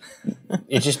mean.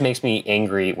 It just makes me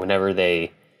angry whenever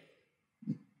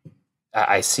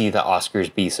I see the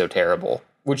Oscars be so terrible,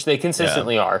 which they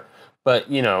consistently are. But,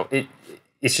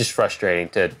 it's just frustrating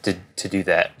to do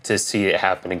that, to see it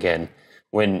happen again,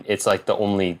 when it's like the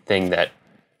only thing that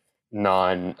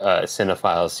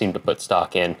non-cinephiles seem to put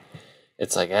stock in.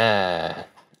 It's like,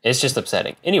 it's just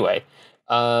upsetting. Anyway,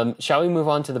 shall we move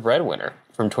on to The Breadwinner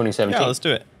from 2017? Yeah, let's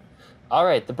do it. All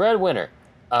right, The Breadwinner.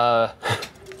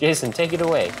 Jason, take it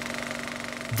away.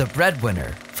 The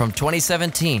Breadwinner from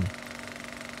 2017.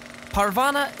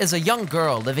 Parvana is a young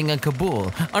girl living in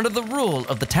Kabul under the rule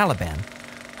of the Taliban.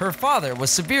 Her father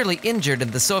was severely injured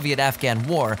in the Soviet-Afghan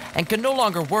War and could no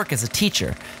longer work as a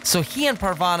teacher, so he and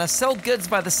Parvana sell goods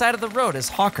by the side of the road as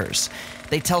hawkers.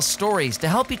 They tell stories to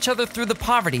help each other through the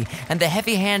poverty and the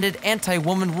heavy-handed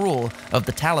anti-woman rule of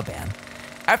the Taliban.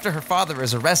 After her father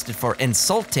is arrested for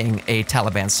insulting a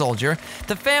Taliban soldier,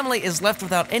 the family is left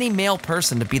without any male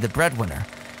person to be the breadwinner.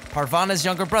 Parvana's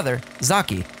younger brother,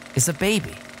 Zaki, is a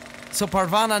baby. So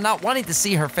Parvana, not wanting to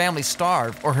see her family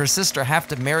starve or her sister have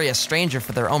to marry a stranger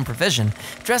for their own provision,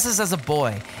 dresses as a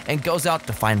boy and goes out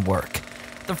to find work.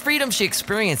 The freedom she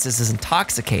experiences is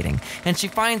intoxicating, and she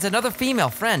finds another female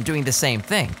friend doing the same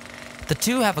thing. The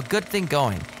two have a good thing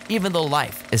going, even though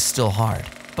life is still hard.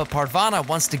 But Parvana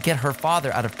wants to get her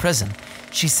father out of prison.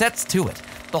 She sets to it,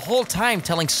 the whole time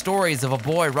telling stories of a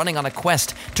boy running on a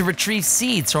quest to retrieve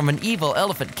seeds from an evil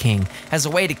elephant king as a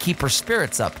way to keep her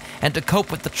spirits up and to cope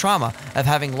with the trauma of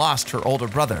having lost her older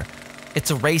brother.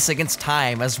 It's a race against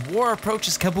time as war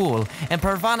approaches Kabul, and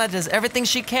Parvana does everything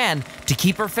she can to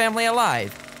keep her family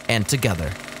alive and together.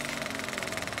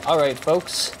 All right,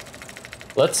 folks,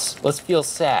 let's feel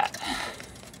sad,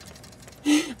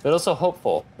 but also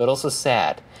hopeful, but also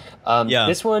sad.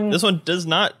 This one does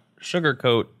not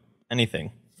sugarcoat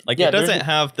anything. Like, it doesn't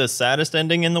have the saddest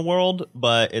ending in the world,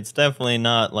 but it's definitely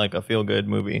not like a feel-good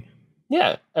movie.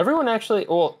 Yeah, everyone actually,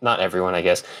 well, not everyone, I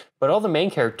guess, but all the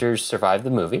main characters survive the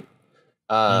movie.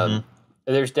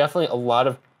 There's definitely a lot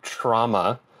of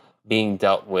trauma being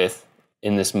dealt with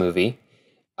in this movie,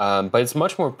 but it's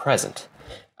much more present.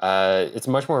 It's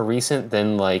much more recent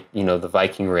than, like, the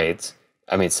Viking raids.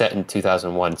 I mean, it's set in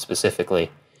 2001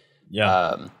 specifically.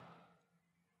 Yeah.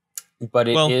 But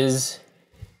it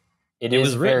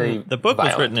is very the book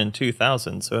violent. Was written in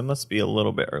 2000, so it must be a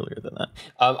little bit earlier than that.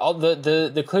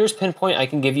 The clearest pinpoint I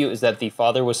can give you is that the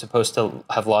father was supposed to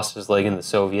have lost his leg in the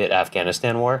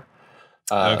Soviet-Afghanistan War.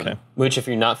 Okay. Which, if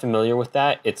you're not familiar with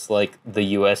that, it's like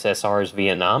the USSR's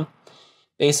Vietnam,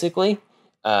 basically,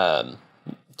 to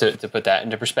put that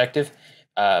into perspective.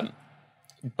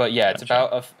 But yeah, it's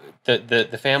about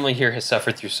the family here has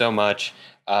suffered through so much,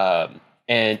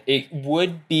 and it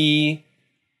would be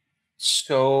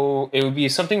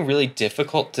something really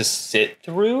difficult to sit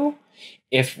through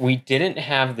if we didn't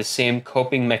have the same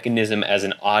coping mechanism as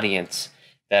an audience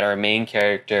that our main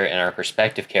character and our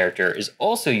perspective character is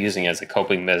also using as a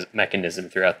coping mechanism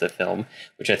throughout the film,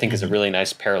 which I think is a really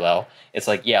nice parallel. It's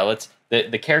like, yeah,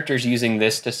 the character's using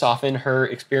this to soften her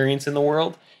experience in the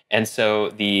world, and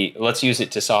so let's use it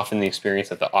to soften the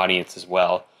experience of the audience as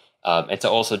well, and to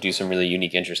also do some really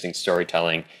unique, interesting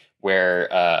storytelling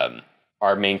where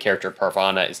our main character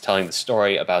Parvana is telling the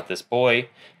story about this boy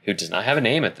who does not have a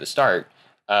name at the start,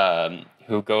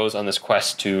 who goes on this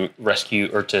quest to rescue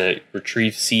or to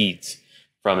retrieve seeds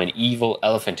from an evil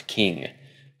elephant king.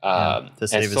 To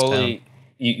save and slowly, his town.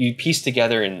 you piece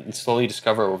together and slowly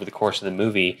discover over the course of the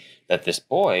movie that this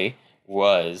boy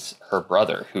was her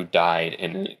brother who died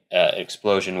in an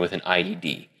explosion with an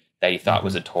IED that he thought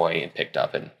was a toy and picked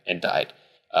up and died.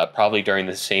 Probably during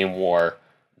the same war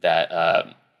that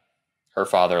her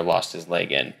father lost his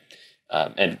leg in.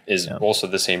 And is also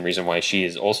the same reason why she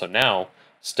is also now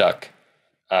stuck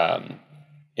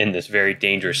in this very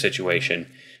dangerous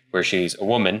situation where she's a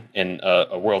woman in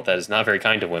a world that is not very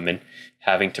kind to women,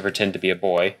 having to pretend to be a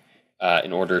boy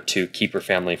in order to keep her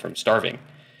family from starving.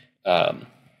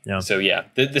 So yeah,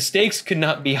 the stakes could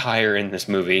not be higher in this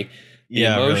movie. The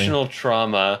emotional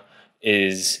trauma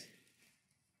is,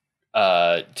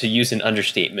 to use an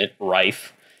understatement,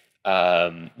 rife.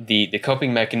 The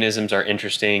coping mechanisms are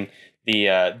interesting.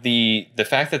 The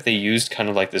fact that they used kind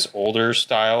of like this older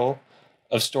style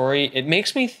of story, it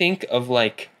makes me think of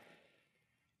like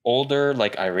older,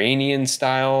 like Iranian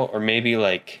style, or maybe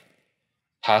like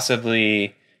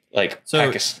possibly like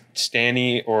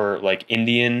Pakistani or like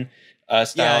Indian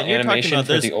style animation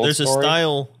for the old there's story. A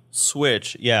style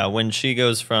switch. Yeah, when she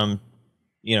goes from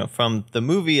the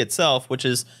movie itself, which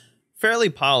is fairly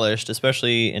polished,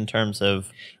 especially in terms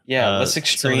of less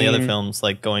extreme. Some of the other films,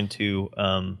 like going to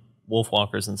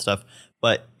Wolfwalkers and stuff.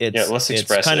 But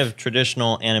it's kind of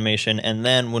traditional animation. And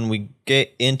then when we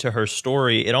get into her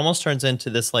story, it almost turns into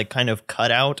this like kind of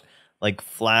cutout, like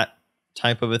flat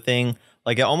type of a thing.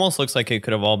 Like it almost looks like it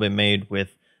could have all been made with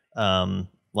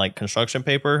like construction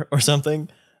paper or something,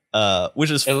 which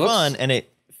is fun and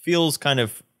it feels kind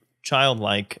of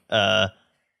childlike.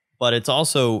 But it's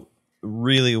also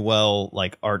really well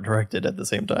like art directed at the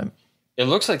same time. It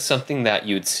looks like something that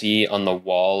you'd see on the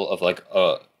wall of like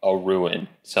a ruin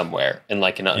somewhere in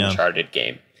like an Uncharted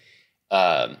game,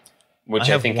 which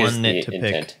I think is the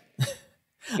intent.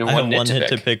 You I have one nit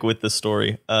to pick with the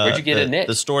story. Where'd you get a nit?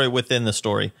 The story within the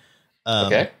story.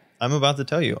 Okay, I'm about to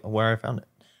tell you where I found it.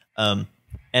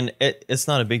 And it's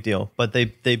not a big deal, but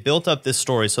they built up this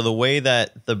story. So the way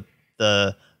that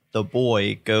the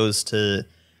boy goes to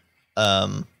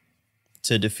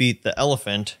defeat the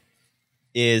elephant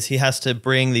is he has to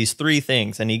bring these three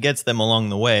things, and he gets them along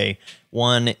the way.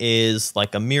 One is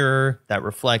like a mirror that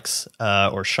reflects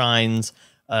or shines.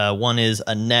 One is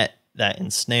a net that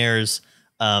ensnares.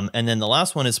 And then the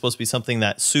last one is supposed to be something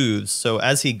that soothes. So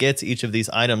as he gets each of these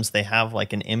items, they have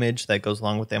like an image that goes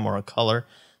along with them or a color.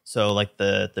 So like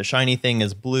the shiny thing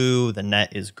is blue, the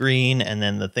net is green, and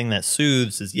then the thing that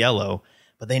soothes is yellow.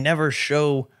 But they never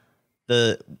show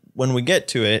when we get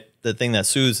to it, the thing that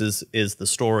soothes is the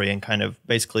story and kind of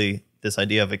basically this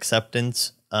idea of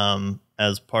acceptance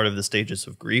as part of the stages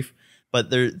of grief. But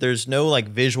there's no like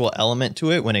visual element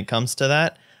to it when it comes to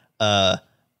that.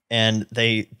 And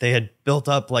they had built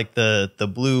up like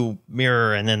the blue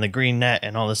mirror and then the green net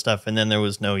and all this stuff, and then there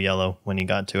was no yellow when he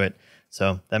got to it.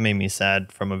 So that made me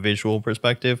sad from a visual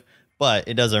perspective, but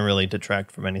it doesn't really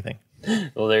detract from anything.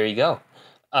 Well, there you go.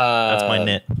 That's my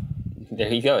nit.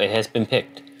 There you go. It has been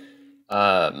picked.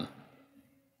 Yeah,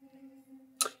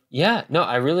 no,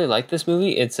 I really like this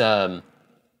movie. It's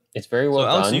very well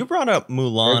done. Alex, you brought up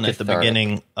Mulan at the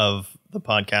beginning of the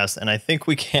podcast, and I think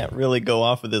we can't really go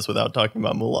off of this without talking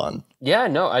about Mulan. Yeah,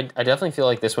 no, I definitely feel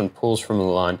like this one pulls from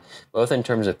Mulan, both in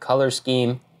terms of color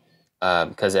scheme,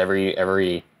 because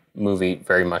every movie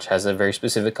very much has a very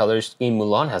specific color scheme.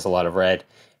 Mulan has a lot of red.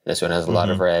 This one has a lot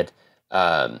of red.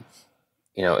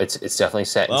 It's definitely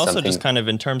set in also something. Just kind of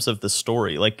in terms of the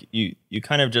story, like you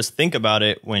kind of just think about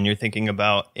it when you're thinking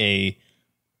about a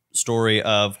story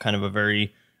of kind of a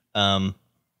very I'm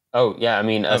going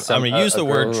to use the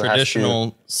word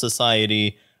traditional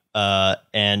society,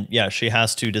 and yeah, she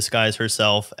has to disguise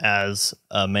herself as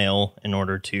a male in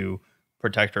order to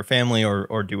protect her family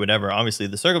or do whatever. Obviously,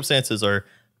 the circumstances are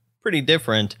pretty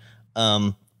different,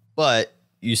 but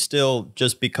you still,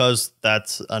 just because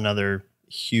that's another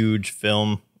huge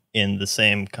film in the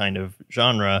same kind of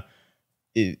genre,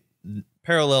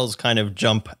 parallels kind of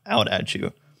jump out at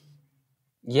you.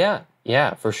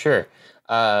 Yeah, for sure.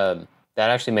 That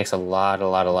actually makes a lot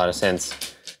of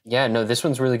sense. Yeah, no, this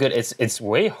one's really good. It's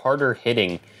way harder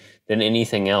hitting than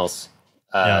anything else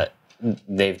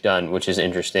they've done, which is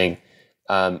interesting.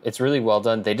 It's really well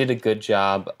done. They did a good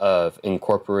job of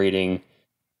incorporating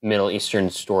Middle Eastern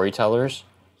storytellers,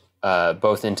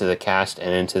 both into the cast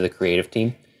and into the creative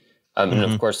team. And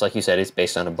of course, like you said, it's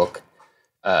based on a book.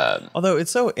 Although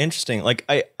it's so interesting, like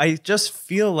I just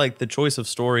feel like the choice of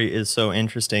story is so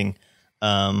interesting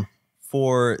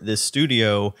for this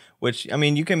studio, which, I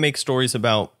mean, you can make stories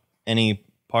about any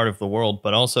part of the world,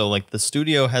 but also like the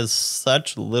studio has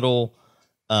such little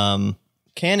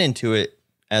canon to it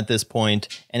at this point,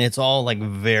 and it's all like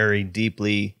very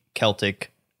deeply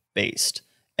Celtic based.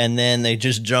 And then they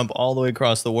just jump all the way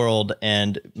across the world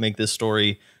and make this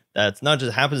story that's not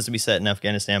just happens to be set in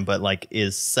Afghanistan, but like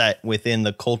is set within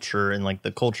the culture, and like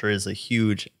the culture is a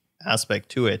huge aspect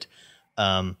to it.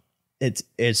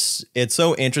 It's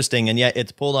so interesting, and yet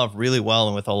it's pulled off really well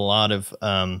and with a lot of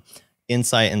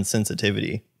insight and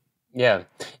sensitivity. Yeah,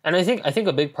 and I think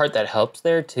a big part that helps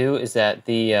there too is that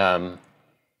the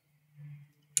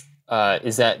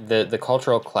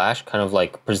cultural clash kind of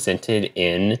like presented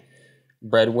in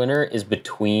Breadwinner is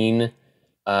between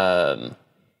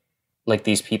like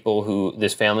these people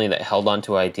this family that held on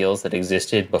to ideals that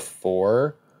existed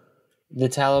before the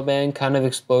Taliban kind of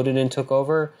exploded and took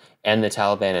over, and the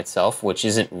Taliban itself, which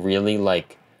isn't really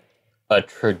like a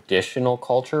traditional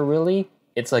culture, really.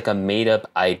 It's like a made up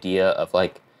idea of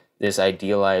like this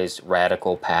idealized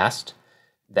radical past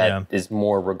that is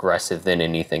more regressive than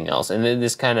anything else. And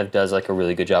this kind of does like a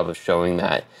really good job of showing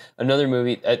that. Another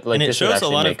movie like and it this shows a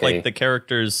lot of like the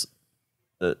characters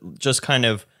just kind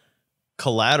of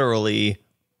collaterally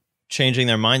changing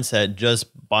their mindset just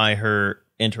by her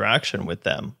interaction with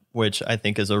them, which I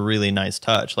think is a really nice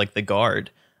touch. Like the guard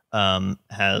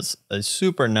has a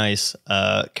super nice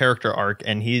character arc,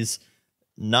 and he's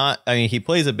not, I mean, he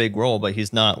plays a big role, but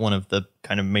he's not one of the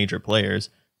kind of major players.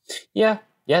 Yeah,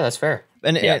 that's fair.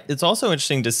 And it's also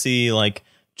interesting to see like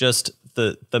just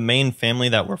the main family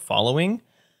that we're following,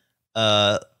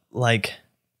 like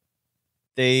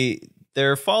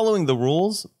they're following the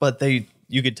rules, but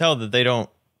you could tell that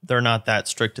they're not that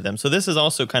strict to them. So this is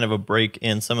also kind of a break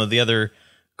in some of the other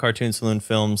Cartoon Saloon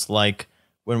films, like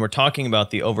when we're talking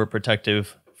about the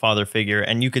overprotective father figure,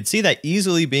 and you could see that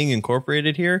easily being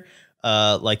incorporated here,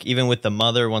 like even with the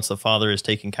mother once the father is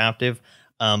taken captive,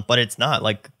 but it's not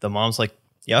like the mom's like,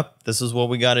 yep, this is what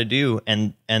we got to do,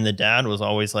 and the dad was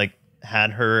always like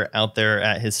had her out there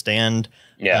at his stand.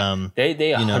 Yeah, they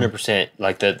 100%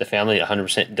 like the family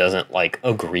 100% doesn't like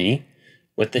agree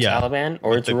with the Taliban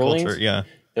or its rulings. Culture, yeah,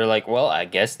 they're like, well, I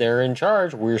guess they're in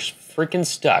charge. We're freaking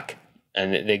stuck,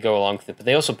 and they go along with it. But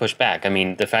they also push back. I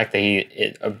mean, the fact that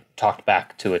he talked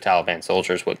back to a Taliban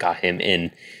soldier is what got him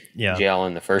in jail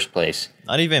in the first place.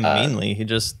 Not even meanly. He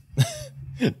just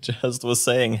just was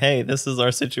saying, "Hey, this is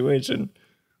our situation."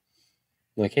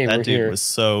 Like, hey, that dude was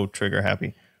so trigger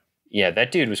happy. Yeah,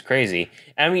 that dude was crazy.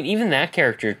 I mean, even that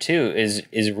character too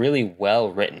is really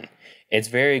well written. It's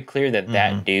very clear that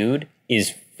that dude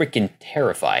is freaking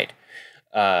terrified,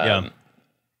 and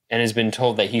has been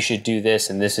told that he should do this,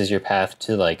 and this is your path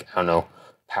to, like, I don't know,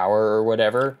 power or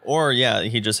whatever. Or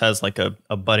he just has like a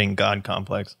budding god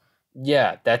complex.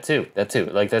 Yeah, that too.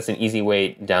 Like, that's an easy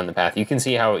way down the path. You can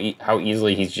see how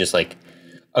easily he's just like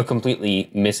a completely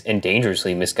and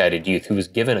dangerously misguided youth who was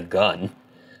given a gun.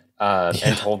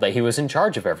 And told that he was in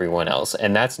charge of everyone else.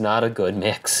 And that's not a good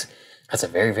mix. That's a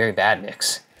very, very bad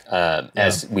mix,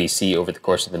 as we see over the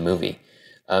course of the movie.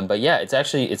 But yeah,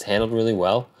 it's handled really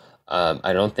well.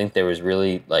 I don't think there was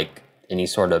really like any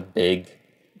sort of big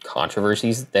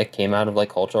controversies that came out of like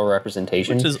cultural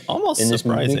representation. Which is almost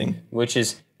surprising. Movie, which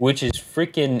is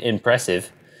freaking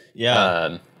impressive.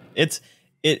 Yeah.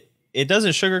 It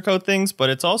doesn't sugarcoat things,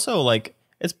 but it's also like,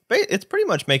 it's pretty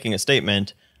much making a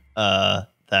statement,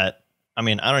 that, I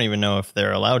mean, I don't even know if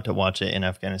they're allowed to watch it in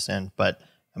Afghanistan, but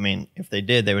I mean, if they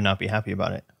did, they would not be happy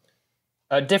about it.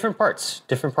 Different parts.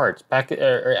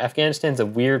 Afghanistan's a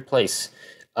weird place,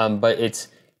 but it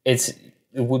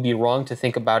would be wrong to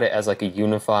think about it as like a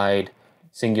unified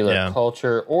singular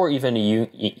culture or even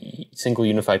a single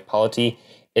unified polity.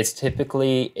 It's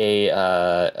typically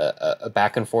a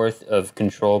back and forth of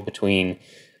control between.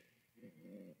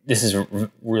 This is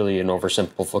really an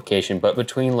oversimplification, but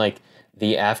between like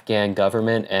the Afghan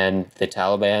government and the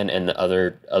Taliban and the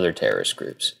other terrorist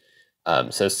groups.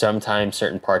 So sometimes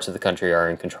certain parts of the country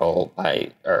are controlled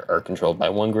by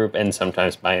one group and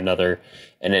sometimes by another,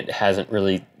 and it hasn't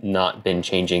really not been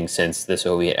changing since the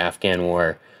Soviet-Afghan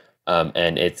War,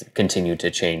 and it's continued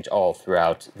to change all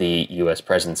throughout the U.S.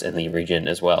 presence in the region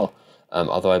as well.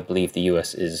 Although I believe the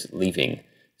U.S. is leaving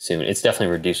soon, it's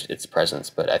definitely reduced its presence,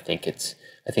 but I think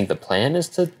the plan is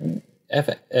to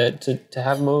to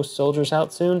have most soldiers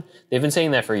out soon. They've been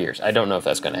saying that for years. I don't know if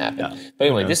that's going to happen. Yeah. But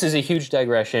anyway, this is a huge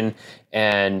digression,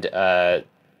 and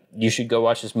you should go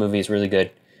watch this movie. It's really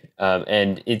good.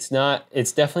 And it's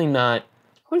definitely not,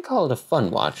 I wouldn't call it a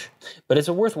fun watch, but it's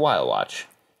a worthwhile watch.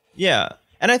 Yeah.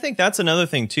 And I think that's another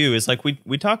thing too, is like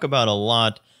we talk about a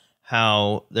lot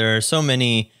how there are so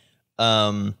many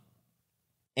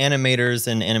animators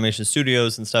and animation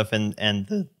studios and stuff.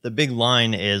 And the big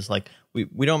line is like,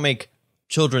 we don't make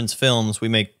children's films. We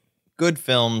make good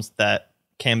films that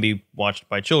can be watched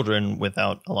by children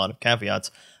without a lot of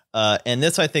caveats. And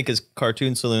this, I think, is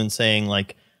Cartoon Saloon saying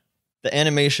like the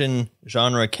animation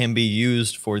genre can be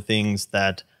used for things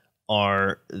that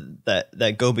are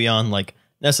that go beyond like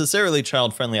necessarily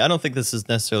child friendly. I don't think this is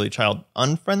necessarily child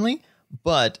unfriendly,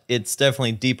 but it's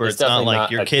definitely deeper. It's not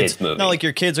like your kids, not like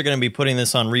your kids are going to be putting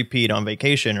this on repeat on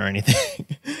vacation or anything.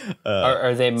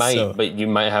 Or they might, but you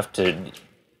might have to.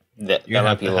 That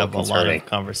might be a little concerning. A lot of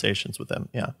conversations with them.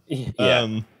 Yeah.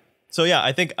 Yeah. So yeah,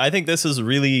 I think this is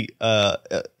really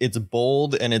it's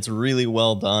bold and it's really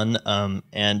well done.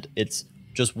 And it's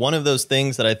just one of those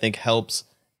things that I think helps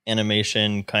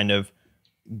animation kind of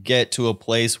get to a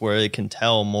place where it can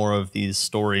tell more of these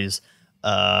stories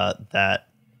that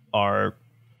are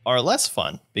less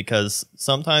fun, because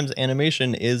sometimes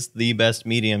animation is the best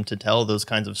medium to tell those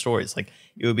kinds of stories. Like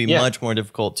it would be much more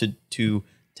difficult to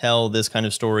tell this kind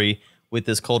of story with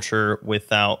this culture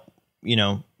without,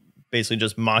 basically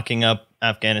just mocking up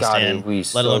Afghanistan,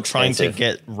 let alone trying to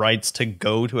get rights to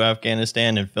go to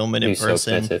Afghanistan and film it in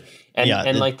person. So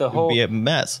and like the whole, would be a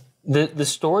mess. The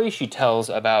story she tells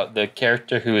about the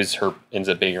character who ends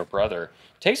up being her brother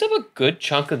takes up a good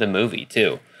chunk of the movie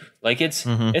too. Like it's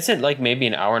like maybe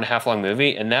an hour and a half long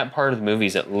movie, and that part of the movie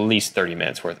is at least 30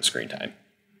 minutes worth of screen time.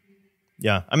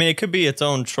 Yeah, I mean it could be its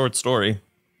own short story.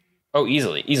 Oh,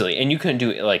 easily, and you couldn't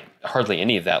do like hardly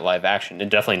any of that live action,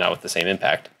 and definitely not with the same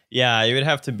impact. Yeah, it would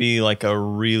have to be like a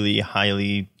really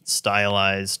highly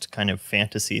stylized kind of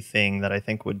fantasy thing that I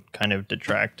think would kind of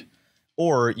detract.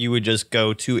 Or you would just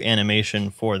go to animation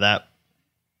for that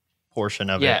portion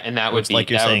of it. Yeah, and that would be, like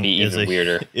you're saying, even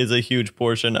weirder. Is a huge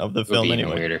portion of the film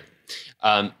anyway. Weirder.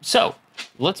 So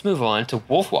let's move on to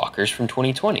Wolfwalkers from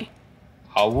 2020.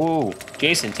 Oh,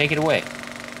 Jason, take it away.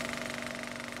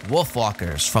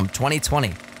 Wolfwalkers from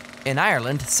 2020. In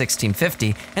Ireland,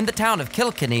 1650, in the town of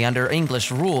Kilkenny under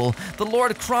English rule, the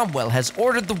Lord Cromwell has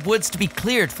ordered the woods to be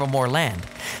cleared for more land.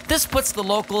 This puts the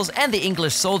locals and the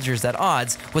English soldiers at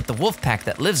odds with the wolf pack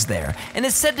that lives there, and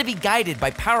is said to be guided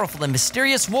by powerful and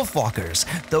mysterious wolfwalkers,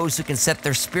 those who can set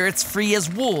their spirits free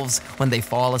as wolves when they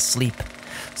fall asleep.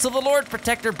 So the Lord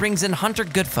Protector brings in Hunter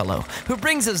Goodfellow, who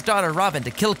brings his daughter Robin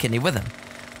to Kilkenny with him.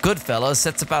 Goodfellow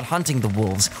sets about hunting the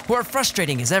wolves, who are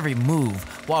frustrating his every move,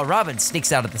 while Robin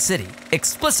sneaks out of the city,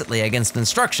 explicitly against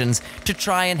instructions, to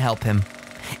try and help him.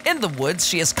 In the woods,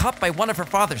 she is caught by one of her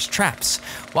father's traps.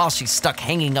 While she's stuck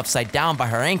hanging upside down by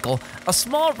her ankle, a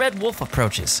small red wolf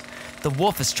approaches. The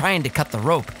wolf is trying to cut the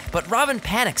rope, but Robin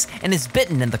panics and is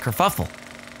bitten in the kerfuffle.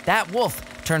 That wolf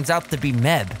turns out to be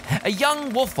Meb, a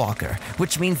young wolfwalker,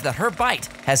 which means that her bite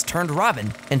has turned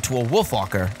Robin into a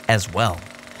wolfwalker as well.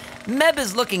 Meb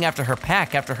is looking after her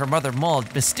pack after her mother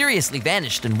Maud mysteriously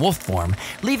vanished in wolf form,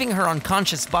 leaving her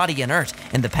unconscious body inert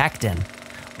in the pack den.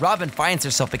 Robin finds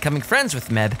herself becoming friends with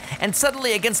Meb and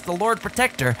suddenly against the Lord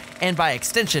Protector, and by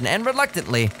extension and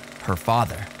reluctantly, her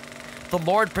father. The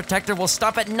Lord Protector will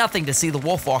stop at nothing to see the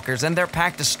Wolfwalkers and their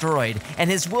pack destroyed,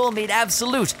 and his will made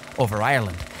absolute over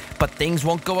Ireland. But things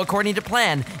won't go according to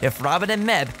plan if Robin and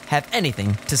Meb have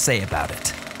anything to say about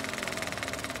it.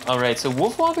 All right, so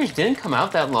Wolfwalkers didn't come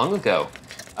out that long ago.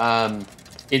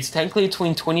 It's technically a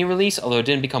 2020 release, although it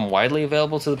didn't become widely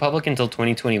available to the public until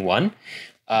 2021.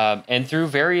 And through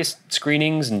various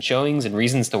screenings and showings and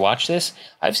reasons to watch this,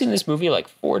 I've seen this movie like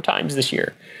 4 times this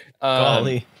year.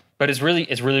 Golly. But it's really,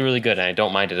 really good, and I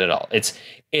don't mind it at all.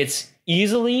 It's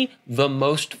easily the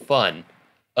most fun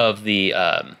of the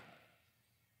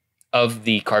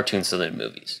Cartoon Saloon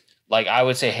movies. Like I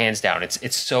would say, hands down,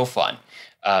 it's so fun.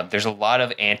 There's a lot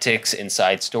of antics and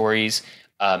side stories.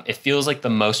 It feels like the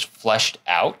most fleshed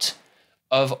out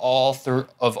of all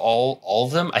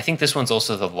of them. I think this one's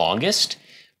also the longest.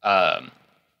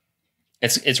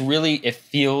 It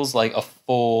feels like a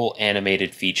full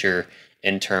animated feature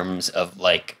in terms of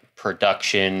like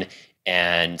production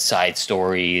and side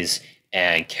stories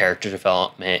and character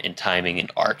development and timing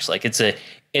and arcs. Like it's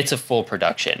a full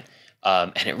production.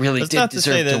 And it really did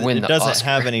deserve to win the Oscar. It doesn't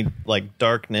have any like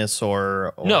darkness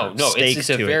or no, stakes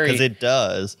to it, because it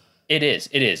does. It is.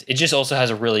 It just also has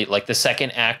a really, like the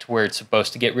second act where it's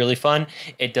supposed to get really fun,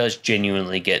 it does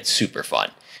genuinely get super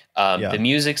fun. The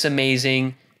music's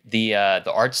amazing. The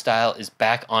art style is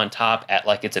back on top at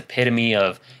like its epitome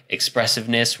of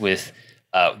expressiveness with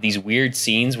these weird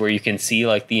scenes where you can see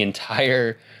like the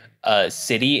entire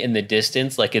city in the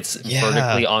distance, like it's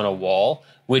vertically on a wall,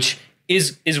 which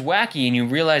is wacky, and you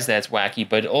realize that's wacky,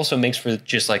 but it also makes for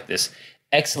just like this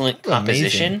excellent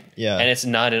composition. Amazing. Yeah. And it's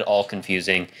not at all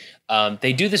confusing.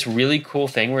 They do this really cool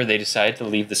thing where they decide to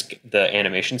leave the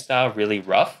animation style really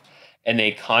rough, and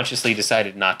they consciously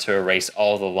decided not to erase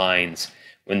all the lines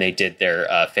when they did their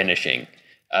finishing.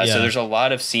 So there's a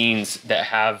lot of scenes that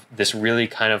have this really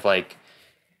kind of like,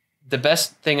 the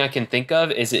best thing I can think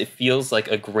of is it feels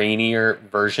like a grainier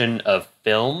version of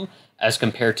film as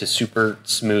compared to super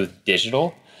smooth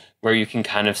digital, where you can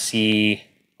kind of see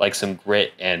like some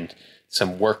grit and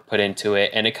some work put into it.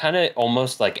 And it kind of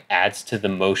almost like adds to the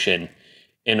motion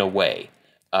in a way,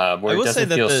 where it doesn't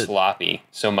feel sloppy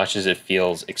so much as it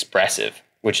feels expressive,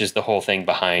 which is the whole thing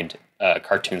behind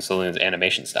Cartoon Saloon's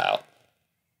animation style.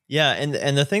 Yeah,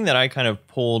 and the thing that I kind of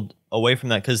pulled away from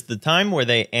that, because the time where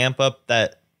they amp up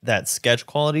that sketch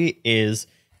quality is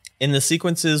in the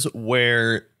sequences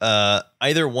where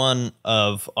either one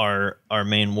of our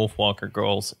main Wolfwalker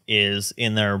girls is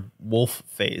in their wolf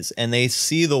phase, and they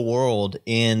see the world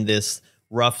in this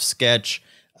rough sketch.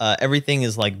 Everything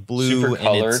is like blue, super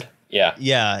colored.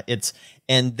 Yeah,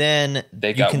 and then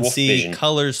you can see vision.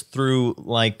 Colors through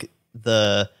like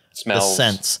the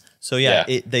scents. So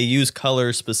they use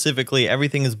colors specifically.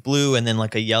 Everything is blue, and then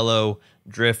like a yellow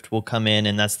drift will come in,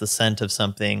 and that's the scent of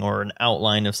something or an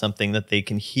outline of something that they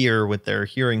can hear with their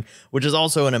hearing, which is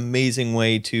also an amazing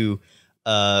way to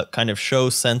kind of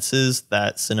show senses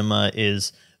that cinema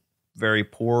is very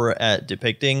poor at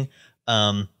depicting.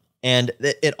 And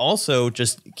it also,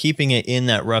 just keeping it in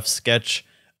that rough sketch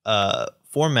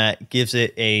format, gives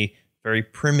it a very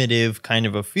primitive kind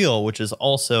of a feel, which is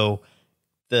also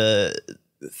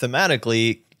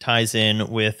thematically ties in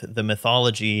with the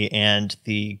mythology and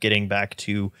the getting back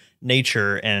to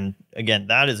nature. And again,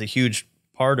 that is a huge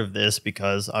part of this,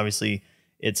 because obviously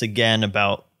it's again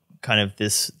about kind of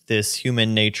this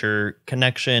human nature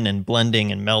connection and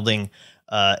blending and melding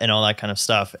and all that kind of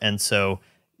stuff. And so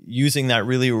using that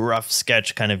really rough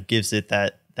sketch kind of gives it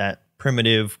that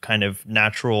primitive kind of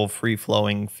natural free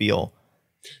flowing feel.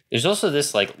 There's also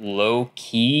this like low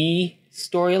key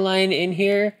storyline in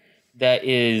here that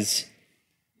is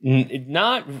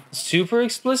not super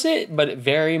explicit, but it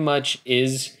very much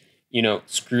is,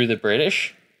 screw the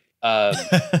British,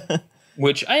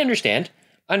 which I understand.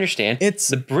 It's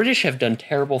the British have done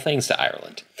terrible things to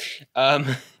Ireland.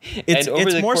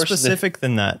 It's more specific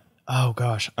than that. Oh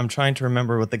gosh, I'm trying to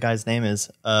remember what the guy's name is.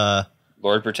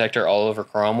 Lord Protector Oliver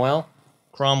Cromwell.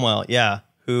 Cromwell, yeah,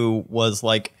 who was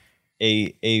like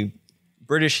a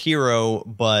British hero,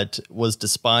 but was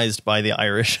despised by the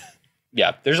Irish.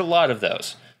 Yeah, there's a lot of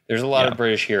those. There's a lot of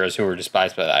British heroes who were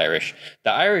despised by the Irish.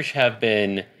 The Irish have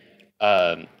been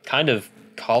kind of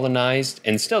colonized,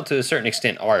 and still to a certain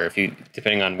extent are,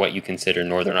 depending on what you consider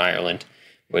Northern Ireland,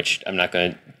 which I'm not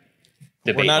going to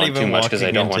debate on too much because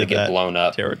I don't want to get blown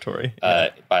up territory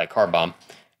by a car bomb.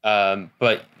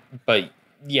 But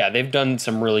yeah, they've done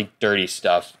some really dirty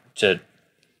stuff to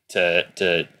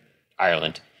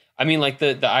Ireland. I mean, like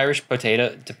the Irish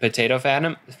potato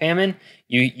famine.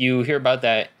 You hear about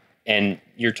that, and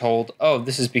you're told, oh,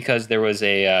 this is because there was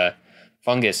a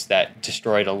fungus that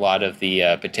destroyed a lot of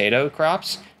the potato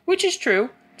crops, which is true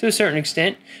to a certain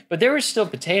extent, but there were still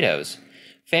potatoes.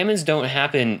 Famines don't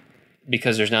happen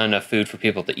because there's not enough food for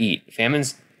people to eat.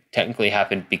 Famines technically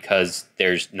happen because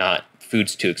there's not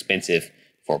food's too expensive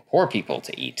for poor people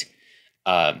to eat,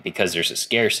 because there's a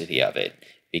scarcity of it,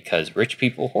 because rich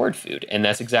people hoard food. And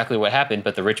that's exactly what happened,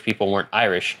 but the rich people weren't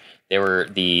Irish. They were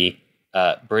the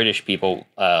British people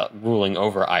ruling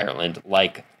over Ireland,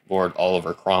 like Lord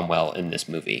Oliver Cromwell in this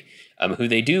movie, who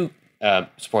they do,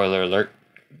 spoiler alert,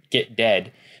 get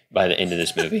dead by the end of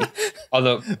this movie.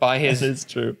 Although by his it's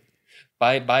true.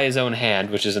 By his own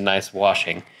hand, which is a nice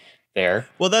washing there.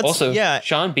 Well, that's also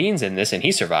Sean Bean's in this, and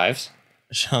he survives.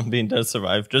 Sean Bean does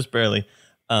survive, just barely,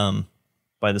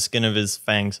 by the skin of his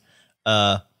fangs.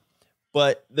 But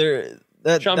that's the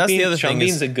other thing. Sean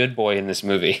Bean's a good boy in this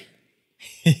movie.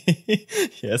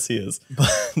 Yes, he is.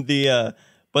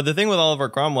 But the thing with Oliver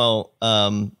Cromwell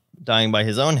dying by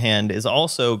his own hand is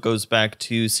also goes back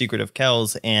to Secret of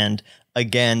Kells, and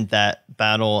again that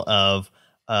battle of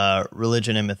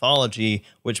religion and mythology,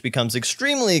 which becomes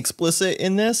extremely explicit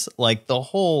in this. Like the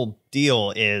whole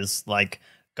deal is like,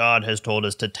 God has told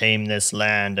us to tame this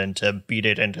land and to beat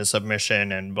it into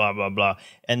submission and blah, blah, blah.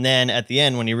 And then at the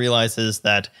end, when he realizes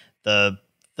that the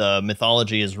the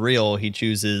mythology is real, he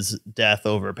chooses death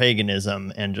over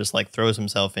paganism and just like throws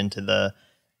himself into the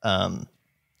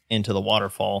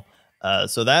waterfall.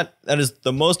 So that is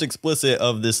the most explicit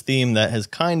of this theme that has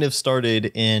kind of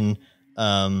started in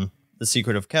The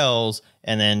Secret of Kells,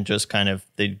 and then just kind of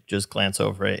they just glance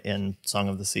over it in Song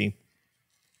of the Sea.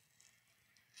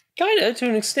 Kind of, to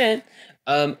an extent.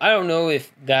 I don't know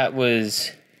if that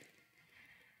was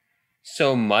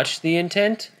so much the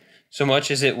intent, so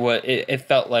much as it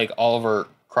felt like Oliver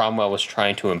Cromwell was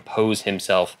trying to impose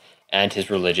himself and his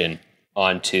religion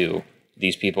onto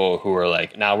these people who were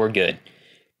like, "Nah, we're good."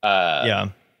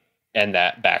 And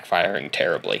that backfiring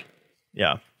terribly.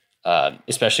 Yeah.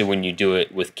 Especially when you do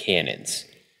it with cannons.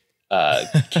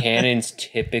 Cannons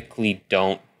typically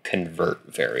don't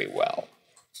convert very well.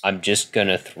 I'm just going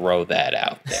to throw that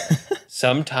out there.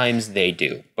 Sometimes they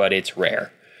do, but it's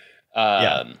rare.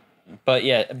 But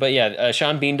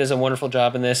Sean Bean does a wonderful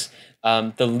job in this.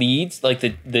 The leads, like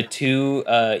the two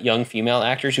young female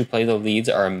actors who play the leads,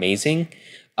 are amazing.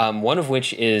 One of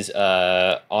which is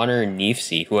Honor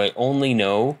Neefsey, who I only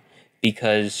know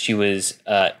because she was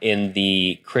in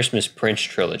the Christmas Prince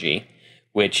trilogy,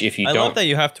 which if you I love that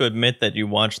you have to admit that you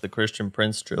watched the Christian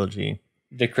Prince trilogy.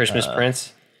 The Christmas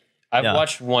Prince? I've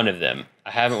watched one of them.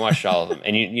 I haven't watched all of them.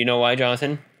 And you know why,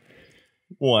 Jonathan?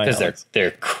 Why? Because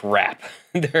they're crap.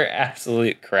 They're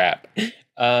absolute crap.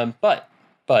 But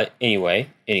anyway,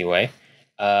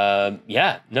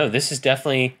 this is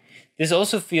definitely... This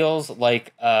also feels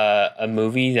like a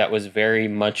movie that was very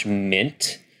much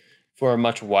meant for a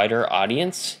much wider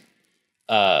audience.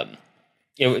 It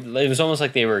was almost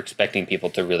like they were expecting people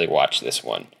to really watch this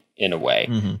one in a way.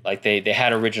 Mm-hmm. Like they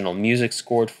had original music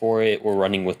scored for it. We're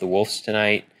Running with the Wolves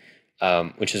Tonight,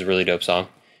 which is a really dope song.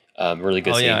 Really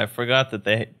good scene. Yeah, I forgot that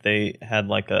they had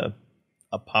like a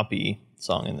poppy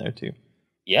song in there too.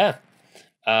 Yeah.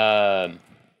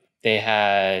 They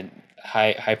had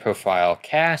high profile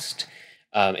cast.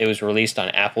 It was released on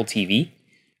Apple TV,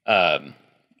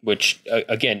 which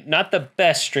again, not the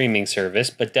best streaming service,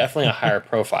 but definitely a higher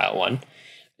profile one.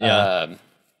 Yeah.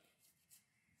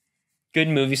 Good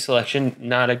movie selection,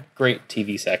 not a great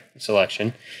TV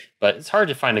selection, but it's hard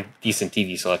to find a decent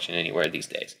TV selection anywhere these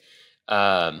days.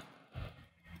 But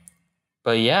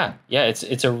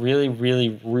it's a really,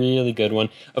 really, really good one.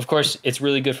 Of course, it's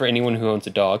really good for anyone who owns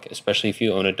a dog, especially if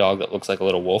you own a dog that looks like a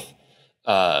little wolf.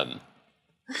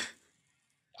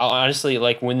 Honestly,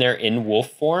 like when they're in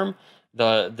wolf form,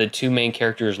 the two main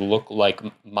characters look like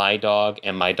my dog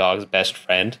and my dog's best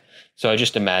friend. So I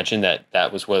just imagine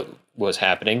that was what was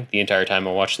happening the entire time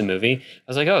I watched the movie. I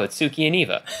was like, oh, it's Suki and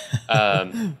Eva.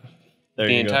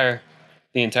 the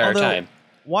entire time.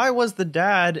 Why was the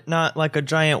dad not like a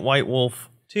giant white wolf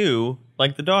too,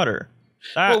 like the daughter?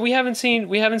 Well, we don't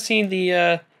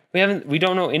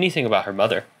know anything about her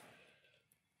mother.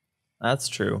 That's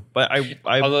true, but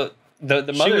although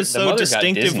the mother, she was so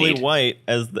distinctively got white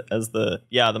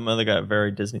the mother got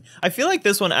very Disney. I feel like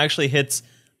this one actually hits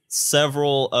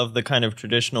several of the kind of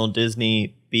traditional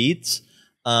Disney beats,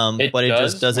 but it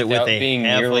just does it with a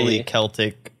heavily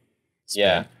Celtic spin.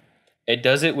 Yeah, it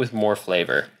does it with more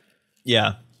flavor.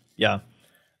 Yeah.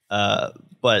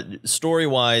 But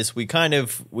story-wise, we kind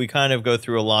of go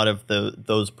through a lot of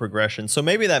those progressions. So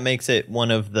maybe that makes it one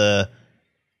of the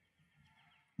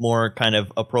more kind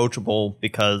of approachable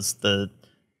because the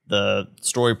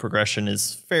story progression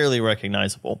is fairly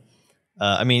recognizable.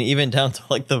 I mean, even down to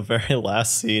like the very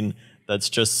last scene that's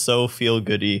just so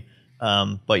feel-goody,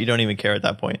 but you don't even care at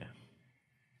that point.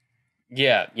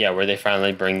 Yeah, where they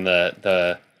finally bring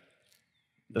the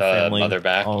family mother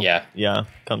back.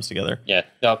 Comes together. Yeah,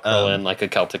 they all curl in like a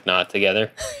Celtic knot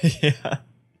together. Yeah,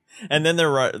 and then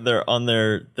they're on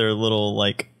their little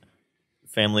like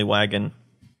family wagon.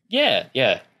 Yeah,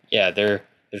 their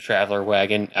traveler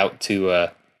wagon out to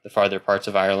the farther parts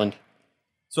of Ireland.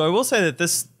 So I will say that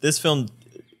this film,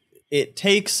 it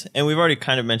takes, and we've already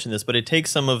kind of mentioned this, but it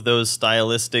takes some of those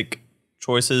stylistic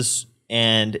choices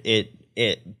and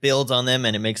it builds on them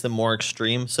and it makes them more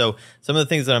extreme. So some of the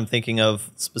things that I'm thinking of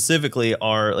specifically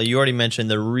are, like you already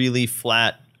mentioned, the really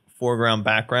flat foreground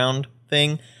background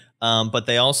thing, but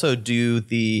they also do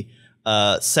the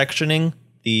sectioning,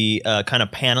 the kind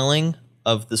of paneling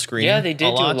of the screen. Yeah, they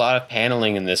did do a lot of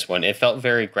paneling in this one. It felt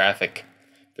very graphic.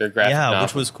 Yeah,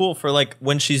 which was cool for like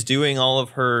when she's doing all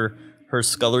of her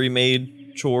scullery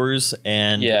maid chores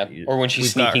and or when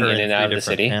she's sneaking in and out of the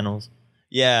city. Panels.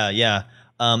 Yeah.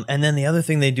 And then the other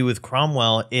thing they do with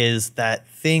Cromwell is that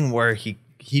thing where he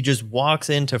just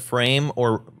walks into frame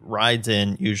or rides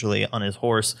in usually on his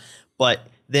horse, but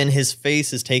then his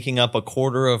face is taking up a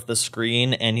quarter of the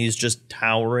screen and he's just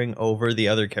towering over the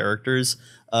other characters.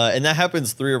 And that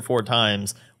happens 3 or 4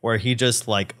 times where he just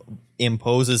like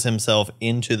imposes himself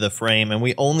into the frame and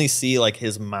we only see like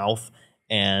his mouth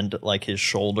and like his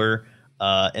shoulder,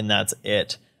 and that's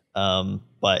it.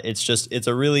 But it's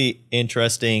a really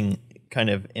interesting kind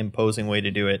of imposing way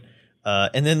to do it.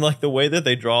 And then like the way that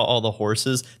they draw all the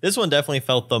horses, this one definitely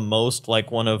felt the most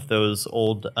like one of those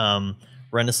old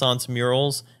Renaissance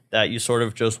murals that you sort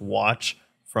of just watch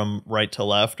from right to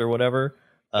left or whatever.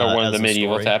 Or one of the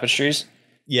medieval tapestries.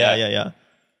 Yeah.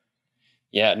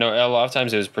 Yeah, no, a lot of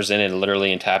times it was presented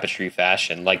literally in tapestry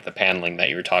fashion, like the paneling that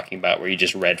you were talking about, where you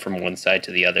just read from one side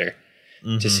to the other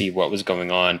to see what was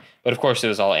going on. But of course, it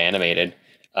was all animated.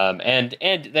 And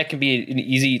that can be an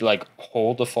easy like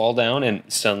hole to fall down, and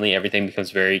suddenly everything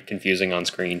becomes very confusing on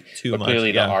screen. But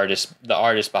clearly, the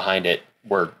artists behind it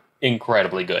were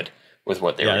incredibly good with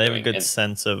what they were doing. Yeah, they have a good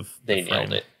sense of they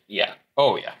nailed it. Yeah.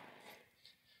 Oh yeah.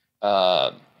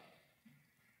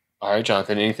 All right,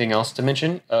 Jonathan, anything else to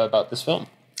mention about this film?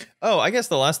 Oh, I guess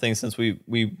the last thing, since we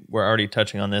were already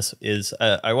touching on this, is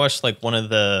I watched like one of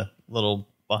the little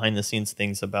behind the scenes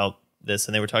things about this,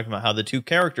 and they were talking about how the two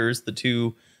characters,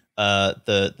 the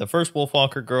first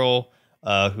Wolfwalker girl,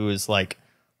 who is like,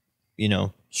 you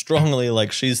know, strongly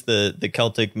like she's the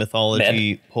Celtic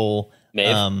mythology pull.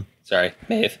 Maeve.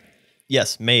 Maeve.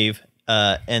 Yes, Maeve.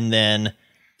 And then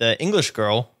the English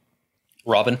girl,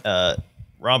 Robin.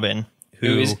 Robin.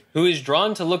 Who is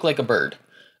drawn to look like a bird.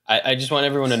 I just want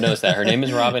everyone to notice that. Her name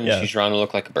is Robin, and she's drawn to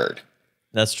look like a bird.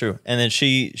 That's true. And then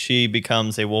she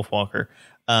becomes a Wolfwalker.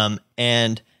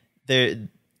 And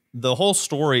the whole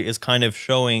story is kind of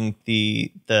showing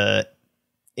the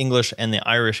English and the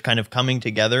Irish kind of coming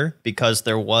together because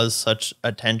there was such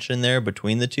a tension there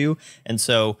between the two. And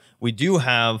so we do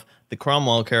have the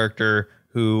Cromwell character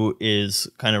who is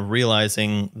kind of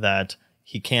realizing that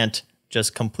he can't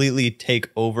just completely take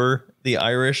over the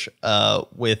Irish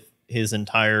with his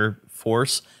entire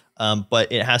force,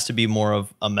 but it has to be more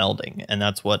of a melding, and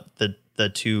that's what the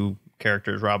two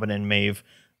characters, Robin and Maeve,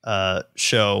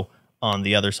 show on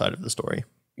the other side of the story.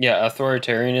 Yeah,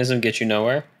 authoritarianism gets you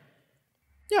nowhere.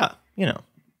 Yeah, you know,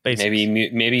 basically.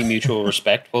 Maybe mutual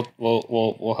respect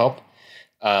will help.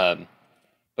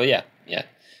 But yeah.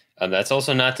 That's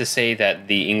also not to say that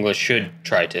the English should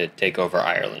try to take over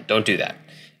Ireland. Don't do that.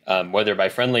 Whether by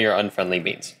friendly or unfriendly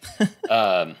means.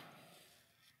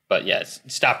 But yes,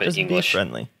 stop it, just English. Be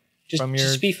friendly.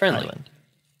 Just be friendly. Island.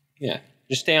 Yeah,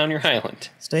 just stay on your island.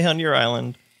 Stay on your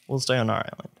island. We'll stay on our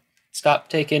island. Stop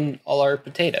taking all our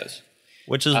potatoes.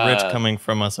 Which is rich coming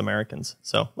from us Americans.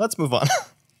 So let's move on.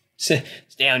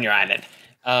 Stay on your island.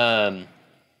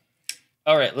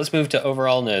 All right, let's move to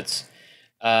overall notes.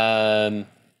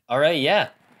 All right, yeah.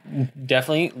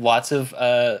 Definitely lots of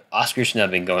Oscar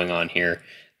snubbing going on here.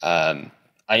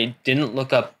 I didn't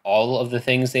look up all of the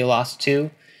things they lost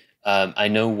to. I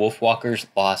know Wolfwalkers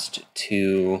lost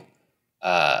to...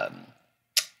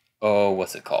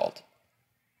 what's it called?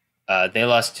 They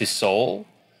lost to Soul.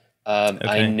 Okay.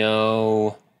 I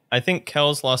know... I think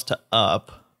Kells lost to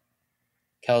Up.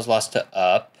 Kells lost to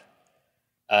Up.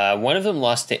 One of them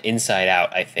lost to Inside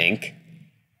Out, I think.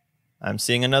 I'm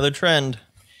seeing another trend.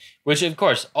 Which, of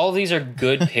course, all these are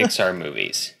good Pixar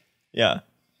movies. Yeah.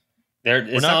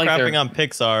 We're not crapping on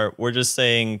Pixar. We're just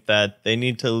saying that they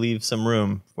need to leave some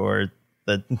room for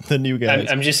the new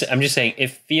guys. I'm just saying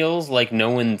it feels like no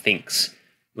one thinks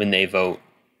when they vote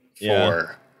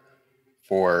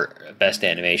for best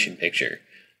animation picture.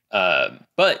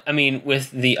 But I mean,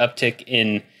 with the uptick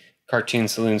in Cartoon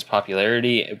Saloon's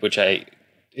popularity, which I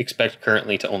expect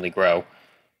currently to only grow,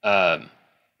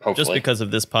 hopefully, just because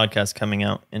of this podcast coming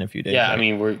out in a few days. Yeah, right? I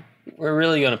mean, we're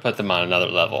really going to put them on another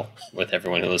level with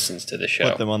everyone who listens to the show.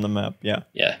 Put them on the map. Yeah.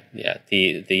 Yeah.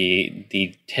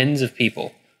 The tens of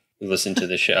people who listen to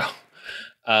the show.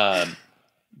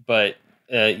 But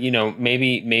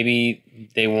maybe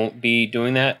they won't be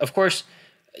doing that. Of course,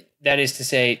 that is to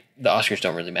say the Oscars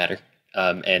don't really matter.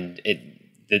 And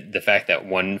the fact that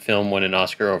one film won an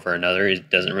Oscar over another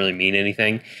doesn't really mean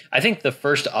anything. I think the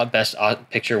first best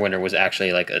picture winner was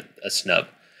actually like a snub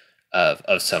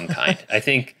of some kind. I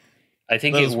think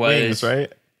it was Wings,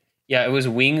 right? Yeah, it was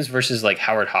Wings versus like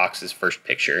Howard Hawks' first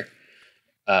picture,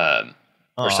 or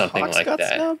something Hawks like got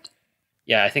that. Snubbed?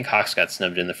 Yeah, I think Hawks got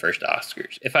snubbed in the first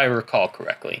Oscars, if I recall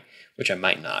correctly, which I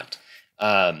might not.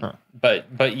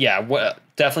 But yeah,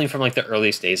 definitely from like the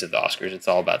earliest days of the Oscars, it's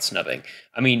all about snubbing.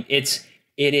 I mean, it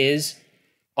is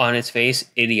on its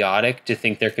face idiotic to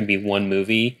think there can be one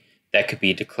movie that could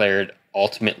be declared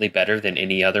ultimately better than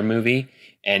any other movie.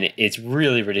 And it's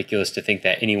really ridiculous to think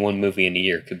that any one movie in a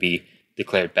year could be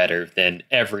declared better than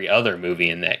every other movie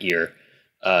in that year.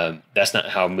 That's not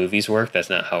how movies work. That's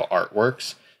not how art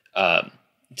works.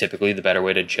 Typically, the better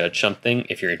way to judge something,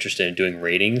 if you're interested in doing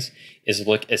ratings, is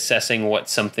assessing what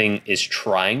something is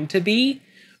trying to be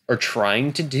or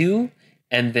trying to do,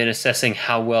 and then assessing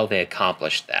how well they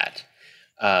accomplished that.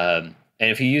 And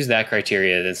if you use that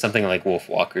criteria, then something like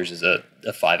Wolfwalkers is a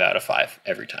 5 out of 5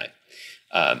 every time.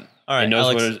 All right, it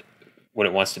knows Alex, what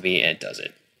it wants to be, and it does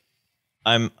it.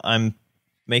 I'm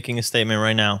making a statement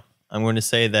right now. I'm going to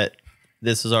say that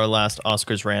this is our last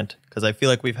Oscars rant, because I feel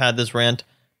like we've had this rant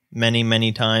many,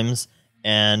 many times.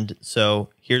 And so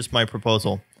here's my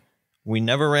proposal. We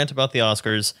never rant about the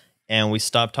Oscars, and we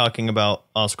stop talking about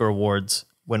Oscar awards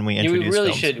when we introduce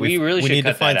films. We really should need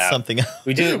cut to find that out. something else.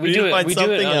 We do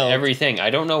it on everything. I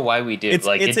don't know why we do. It's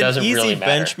it doesn't an easy really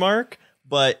matter. benchmark,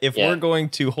 but if we're going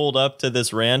to hold up to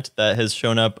this rant that has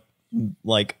shown up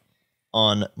like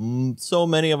on so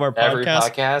many of our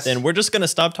podcasts, then we're just going to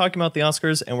stop talking about the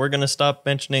Oscars, and we're going to stop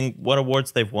mentioning what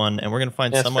awards they've won, and we're going to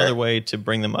find some other way to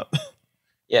bring them up.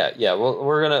 Yeah.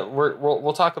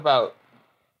 We'll talk about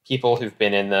people who've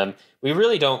been in them. We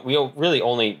really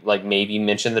only like maybe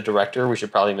mention the director. We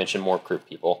should probably mention more crew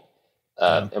people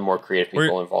and more creative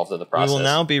people involved in the process. We will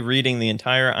now be reading the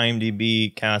entire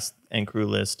IMDb cast and crew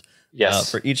list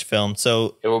for each film.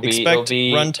 So it'll be a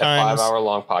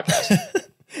 5-hour-long podcast.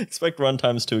 Expect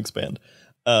runtimes to expand.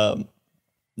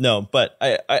 No, but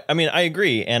I mean, I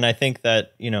agree. And I think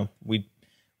that, we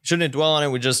shouldn't dwell on it.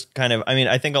 We just kind of,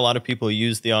 I think a lot of people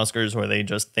use the Oscars where they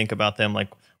just think about them like,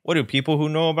 what do people who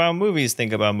know about movies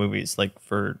think about movies? Like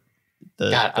for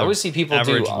I always see people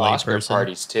do Oscar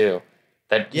parties too.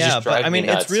 That just drive me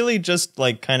nuts. It's really just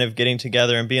like kind of getting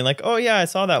together and being like, oh yeah, I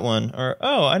saw that one, or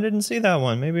oh, I didn't see that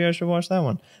one. Maybe I should watch that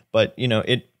one. But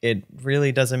it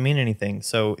really doesn't mean anything.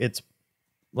 So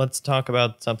let's talk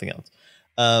about something else.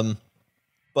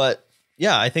 But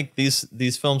yeah, I think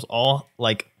these films all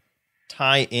like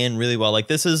tie in really well. Like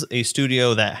this is a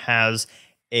studio that has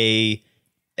an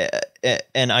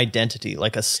identity,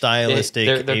 like a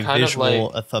stylistic, they're a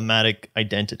visual, a thematic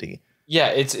identity. Yeah,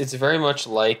 it's very much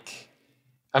like,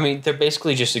 they're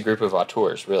basically just a group of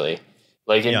auteurs, really.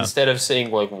 Like instead of saying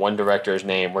like one director's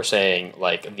name, we're saying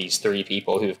like these 3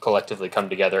 people who've collectively come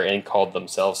together and called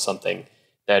themselves something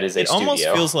that is a studio. It almost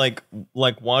feels like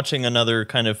watching another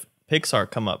kind of Pixar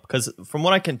come up, because from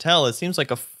what I can tell, it seems like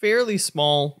a fairly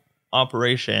small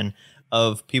operation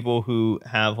of people who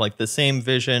have like the same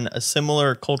vision, a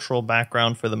similar cultural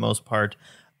background for the most part,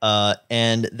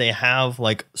 and they have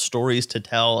like stories to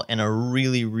tell and a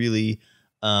really, really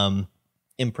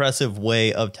impressive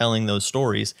way of telling those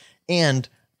stories. And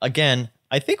again,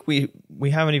 I think we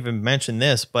haven't even mentioned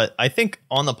this, but I think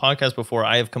on the podcast before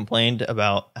I have complained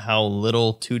about how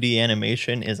little 2D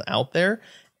animation is out there,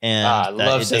 and that it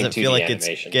doesn't feel like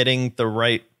animation. It's getting the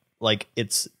right, like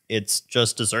it's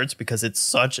just desserts, because it's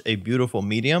such a beautiful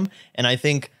medium. And I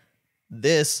think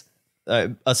this,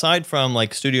 aside from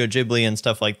like Studio Ghibli and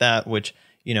stuff like that, which,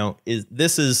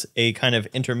 this is a kind of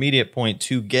intermediate point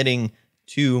to getting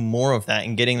to more of that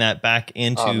and getting that back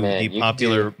into the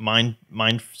popular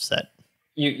mindset.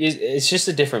 It's just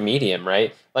a different medium,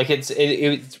 right? Like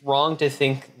it's wrong to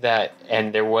think that,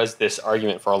 and there was this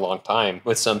argument for a long time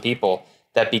with some people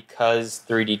that because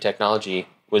 3D technology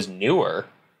was newer,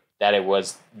 that it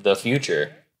was the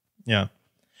future. Yeah.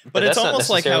 But it's almost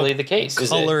like how the case.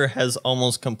 Color has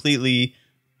almost completely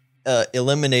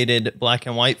eliminated black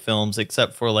and white films,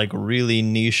 except for like really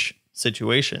niche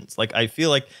situations. Like I feel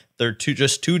like they're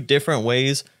just two different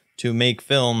ways to make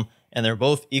film, and they're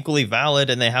both equally valid,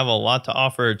 and they have a lot to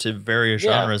offer to various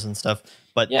genres and stuff,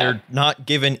 but they're not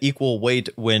given equal weight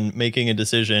when making a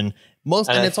decision.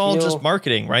 And it's all just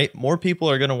marketing, right? More people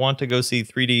are going to want to go see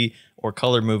 3D or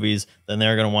color movies than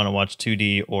they're going to want to watch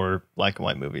 2D or black and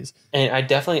white movies. And I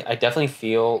definitely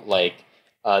feel like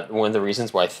one of the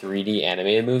reasons why 3D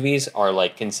animated movies are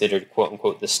like considered quote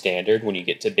unquote the standard when you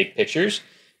get to big pictures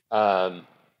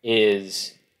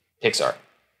is Pixar.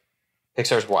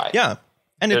 Pixar's why. Yeah.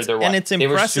 And it's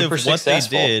impressive what they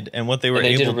did and what they were able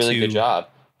to. They did a really good job.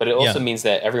 But it also means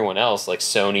that everyone else, like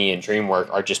Sony and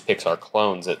DreamWorks, are just Pixar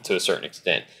clones to a certain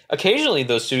extent. Occasionally,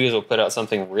 those studios will put out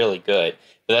something really good,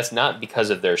 but that's not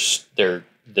because of their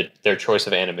choice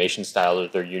of animation style or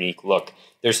their unique look.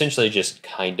 They're essentially just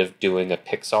kind of doing a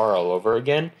Pixar all over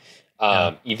again,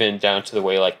 even down to the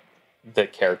way like the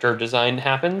character design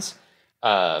happens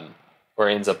or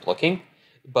ends up looking.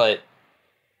 But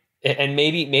and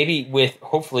maybe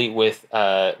hopefully with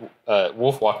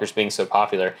Wolfwalkers being so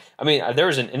popular. I mean, there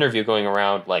was an interview going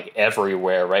around like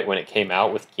everywhere right when it came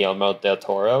out with Guillermo del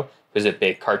Toro, who's a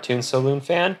big Cartoon Saloon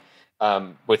fan.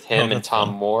 with him and that's Tom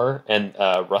fun. Moore and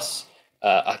Russ.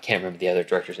 I can't remember the other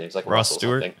director's name. It's like Ross Russell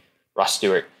Stewart? something. Ross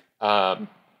Stewart.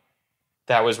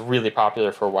 That was really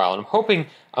popular for a while, and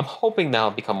I'm hoping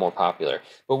that'll become more popular.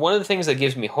 But one of the things that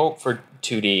gives me hope for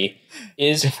 2D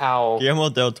is how Guillermo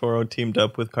del Toro teamed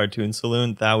up with Cartoon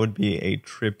Saloon. That would be a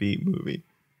trippy movie.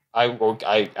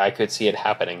 I could see it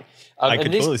happening. I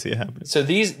could totally see it happening. So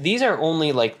these are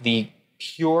only like the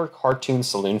pure Cartoon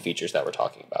Saloon features that we're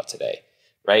talking about today,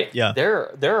 right? Yeah.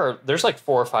 There's like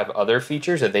 4 or 5 other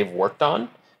features that they've worked on,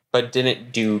 but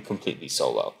didn't do completely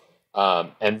solo.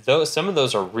 And some of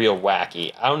those are real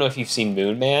wacky. I don't know if you've seen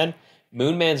Moon Man.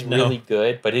 Moon Man's really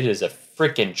good, but it is a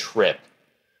freaking trip.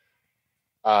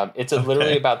 It's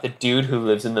literally about the dude who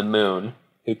lives in the moon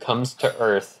who comes to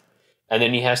Earth, and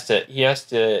then he has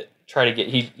to try to get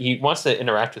he wants to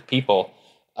interact with people,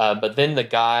 but then the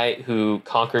guy who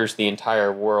conquers the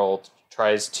entire world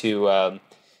tries to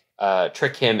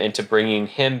trick him into bringing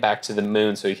him back to the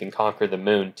moon so he can conquer the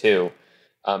moon too.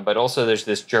 But also there's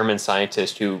this German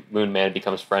scientist who Moon Man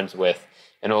becomes friends with,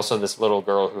 and also this little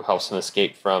girl who helps him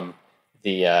escape from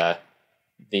the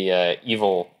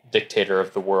evil dictator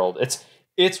of the world.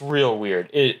 It's real weird.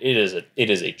 It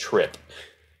is a trip.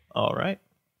 All right.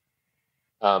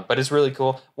 But it's really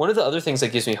cool. One of the other things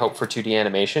that gives me hope for 2D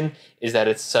animation is that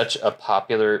it's such a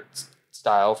popular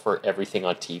style for everything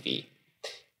on TV.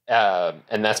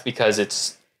 And that's because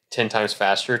it's 10 times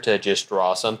faster to just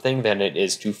draw something than it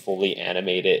is to fully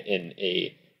animate it in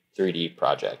a 3D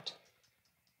project.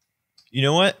 You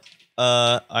know what?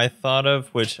 I thought of,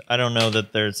 which I don't know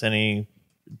that there's any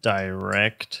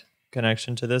direct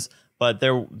connection to this, but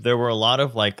there were a lot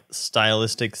of like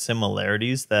stylistic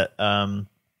similarities that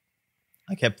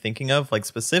I kept thinking of, like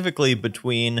specifically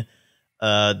between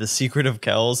The Secret of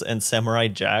Kells and Samurai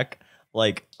Jack.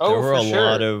 Like there were a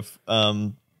lot of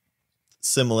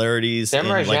similarities.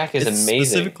 Samurai Jack is amazing.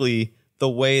 Specifically, the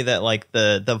way that like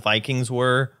the Vikings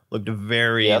looked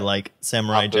very like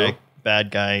Samurai Jack,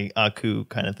 bad guy, Aku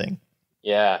kind of thing.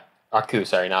 Yeah, Aku.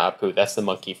 Sorry, not Apu. That's the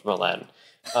monkey from Aladdin.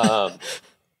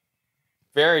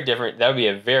 Very different. That would be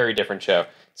a very different show.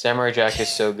 Samurai Jack is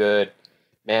so good,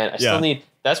 man. I still need.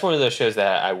 That's one of those shows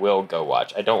that I will go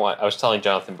watch. I was telling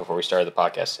Jonathan before we started the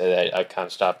podcast that I kind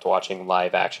of stopped watching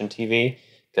live action TV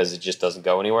because it just doesn't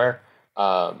go anywhere.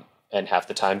 And half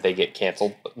the time they get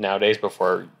canceled nowadays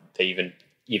before they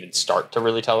even start to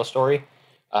really tell a story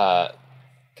because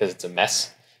it's a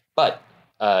mess. But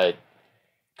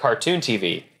cartoon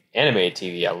TV, animated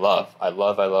TV, I love.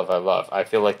 I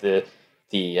feel like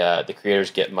the creators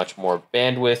get much more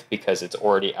bandwidth because it's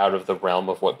already out of the realm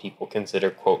of what people consider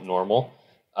quote normal.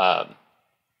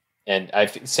 And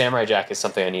Samurai Jack is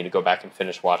something I need to go back and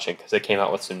finish watching because it came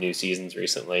out with some new seasons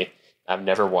recently. I've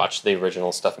never watched the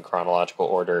original stuff in chronological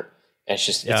order. And it's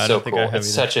just it's so cool.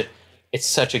 It's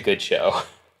such a good show.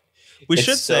 We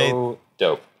should say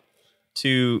dope.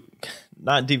 To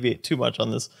not deviate too much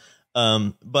on this,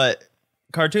 but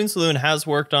Cartoon Saloon has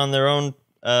worked on their own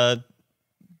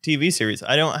TV series.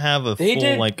 I don't have a they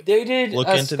did look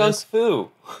into Skunk this. Fu.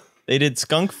 They did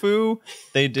Skunk Fu.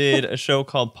 They did a show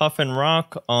called Puff and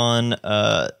Rock on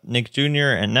Nick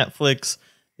Jr. and Netflix.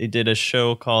 They did a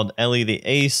show called Ellie the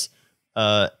Ace.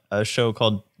 A show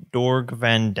called Dorg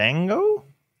Vandango.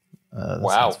 That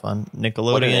sounds fun.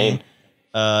 Nickelodeon. What a name.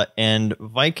 And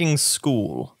Viking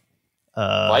School.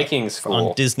 Viking School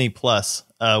on Disney Plus,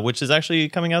 which is actually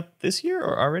coming out this year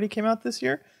or already came out this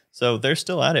year. So they're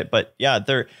still at it. But yeah,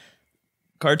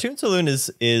 Cartoon Saloon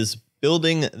is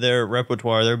building their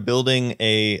repertoire. They're building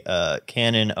a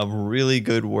canon of really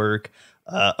good work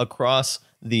across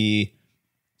the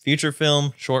feature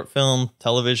film, short film,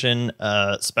 television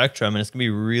spectrum, and it's gonna be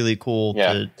really cool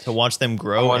to watch them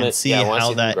grow and see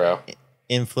how that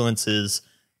influences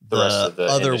the rest of the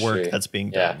other industry. Work that's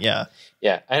being done. Yeah.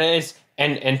 And it's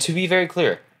and to be very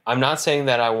clear, I'm not saying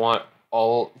that I want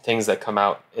all things that come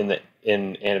out in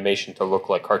animation to look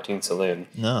like Cartoon Saloon.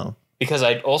 No, because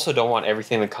I also don't want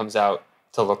everything that comes out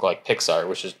to look like Pixar,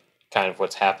 which is kind of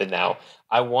what's happened now.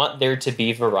 I want there to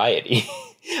be variety.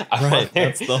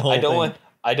 That's the whole thing.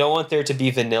 I don't want there to be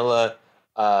vanilla,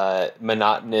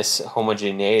 monotonous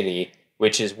homogeneity,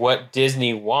 which is what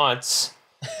Disney wants.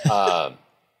 But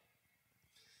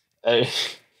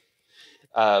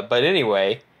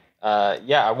anyway,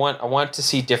 I want to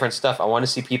see different stuff. I want to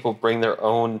see people bring their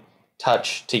own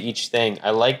touch to each thing.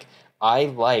 I like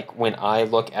when I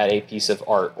look at a piece of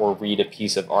art or read a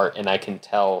piece of art and I can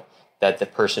tell that the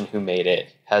person who made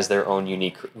it has their own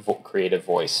unique creative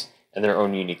voice and their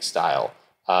own unique style.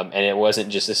 And it wasn't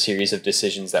just a series of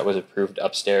decisions that was approved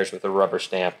upstairs with a rubber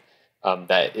stamp,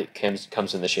 that it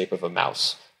comes in the shape of a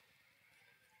mouse.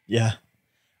 Yeah.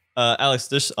 Alex,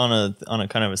 just on a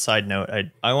kind of a side note,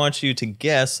 I want you to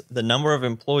guess the number of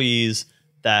employees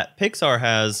that Pixar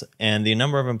has and the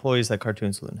number of employees that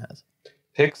Cartoon Saloon has.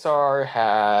 Pixar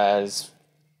has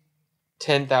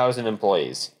 10,000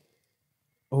 employees.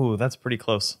 Oh, that's pretty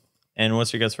close. And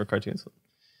what's your guess for Cartoon Saloon?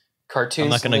 Cartoon I'm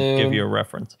not going to give you a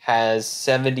reference. Has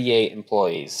 78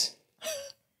 employees.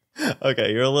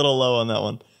 Okay, you're a little low on that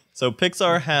one. So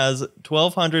Pixar has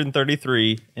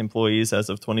 1,233 employees as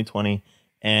of 2020,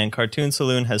 and Cartoon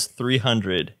Saloon has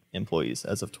 300 employees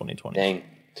as of 2020. Dang.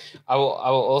 I will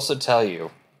also tell you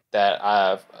that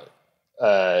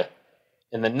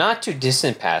in the not too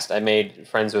distant past, I made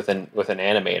friends with an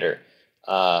animator,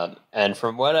 and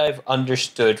from what I've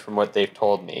understood from what they've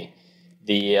told me,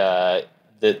 the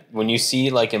when you see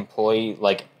like employee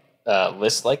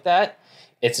lists like that,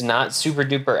 it's not super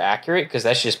duper accurate because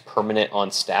that's just permanent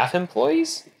on staff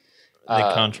employees. They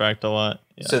contract a lot,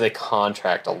 so they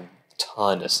contract a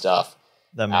ton of stuff.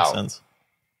 That makes sense.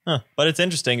 Huh. But it's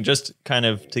interesting just kind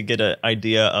of to get an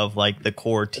idea of like the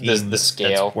core team the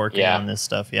scale that's working on this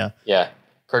stuff. Yeah.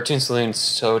 Cartoon Saloon's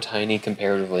so tiny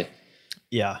comparatively.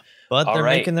 Yeah. But they're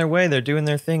making their way. They're doing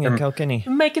their thing in Kilkenny.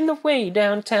 Making the way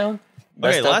downtown.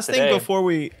 Okay, last thing before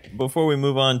we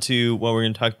move on to what we're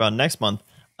going to talk about next month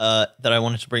that I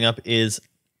wanted to bring up is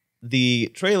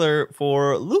the trailer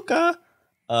for Luca,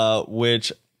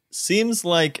 which seems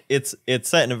like it's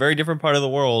set in a very different part of the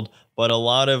world, but a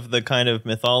lot of the kind of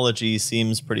mythology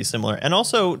seems pretty similar. And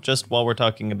also, just while we're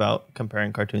talking about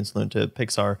comparing Cartoon Saloon to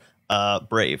Pixar,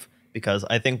 Brave, because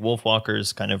I think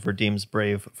Wolfwalkers kind of redeems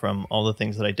Brave from all the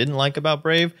things that I didn't like about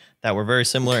Brave that were very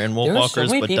similar in Wolfwalkers, There were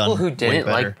so many but people done who didn't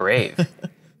way better. like Brave.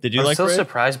 Did you I'm like so Brave?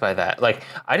 surprised by that. Like,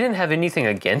 I didn't have anything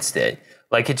against it.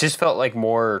 Like, it just felt like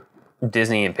more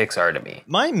Disney and Pixar to me.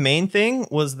 My main thing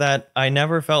was that I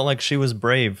never felt like she was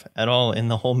brave at all in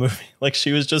the whole movie. Like,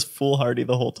 she was just foolhardy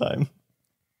the whole time.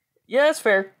 Yeah, that's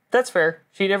fair. That's fair.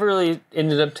 She never really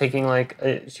ended up taking, like,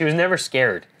 she was never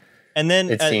scared. And then,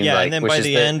 It seemed yeah, like, and then which by is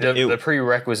the end, the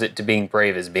prerequisite to being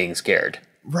brave is being scared.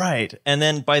 right. And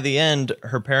then by the end,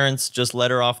 her parents just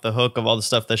let her off the hook of all the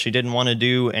stuff that she didn't want to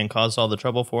do and caused all the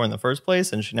trouble for in the first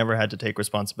place, and she never had to take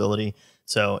responsibility.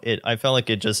 So I felt like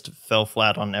it just fell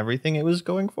flat on everything it was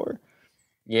going for.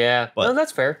 Yeah, But- no,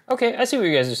 that's fair. Okay, I see what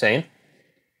you guys are saying.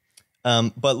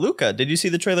 But Luca, did you see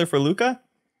the trailer for Luca?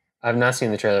 I've not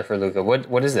seen the trailer for Luca.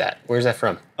 What is that? Where's that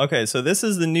from? Okay, so this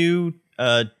is the new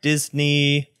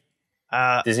Disney. Disney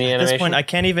At this animation? point, I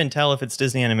can't even tell if it's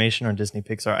Disney Animation or Disney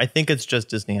Pixar. I think it's just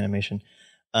Disney Animation.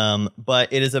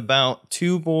 But it is about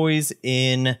two boys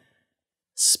in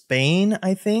Spain,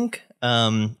 I think.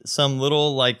 Some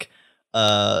little like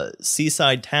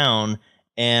seaside town,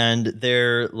 and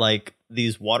they're like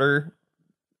these water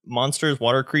monsters,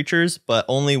 water creatures, but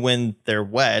only when they're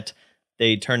wet,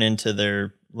 they turn into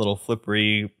their little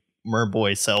flippery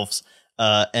merboy selves.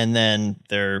 And then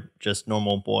they're just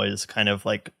normal boys, kind of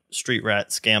like street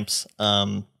rat scamps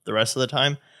the rest of the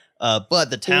time. But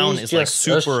the town is like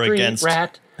super against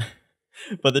rat.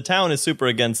 but the town is super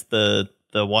against the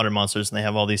water monsters, and they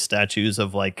have all these statues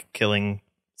of like killing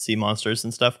sea monsters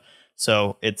and stuff.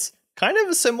 So it's kind of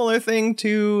a similar thing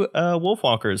to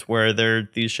Wolfwalkers, where they're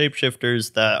these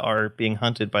shapeshifters that are being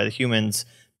hunted by the humans,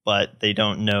 but they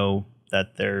don't know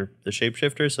that they're the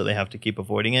shapeshifters, so they have to keep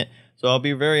avoiding it. So I'll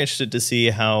be very interested to see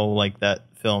how like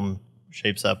that film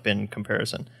shapes up in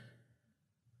comparison.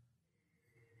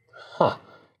 Huh.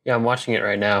 Yeah, I'm watching it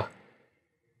right now.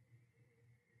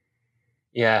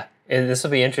 Yeah, and this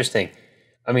will be interesting.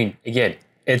 I mean, again,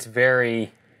 it's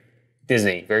very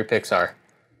Disney, very Pixar.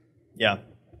 Yeah.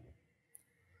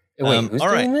 Wait, who's all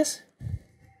right. doing this?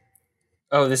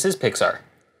 Oh, this is Pixar.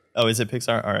 Oh, is it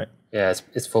Pixar? All right. Yeah,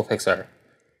 it's full Pixar.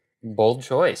 Bold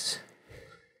choice.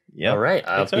 Yeah. All right.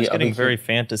 Pixar's getting very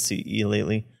fantasy-y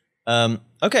lately.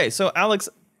 Okay, so Alex,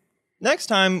 next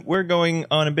time we're going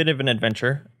on a bit of an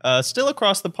adventure. Still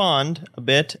across the pond a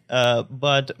bit,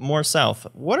 but more south.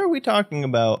 What are we talking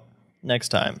about next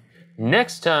time?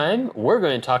 Next time, we're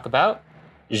going to talk about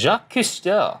Jacques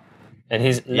Cousteau and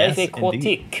his Yes, Life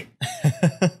Aquatique.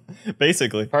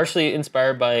 Basically. Partially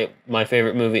inspired by my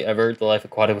favorite movie ever, The Life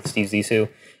Aquatic with Steve Zissou,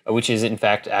 which is in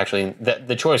fact actually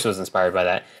the choice was inspired by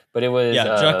that, but it was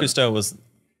Jacques Cousteau was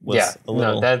yeah, a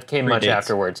little no, that came much predates.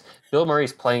 afterwards. Bill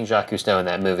Murray's playing Jacques Cousteau in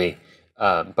that movie,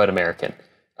 but American,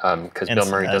 because Bill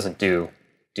Murray doesn't do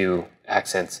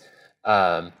accents.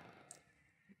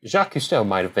 Jacques Cousteau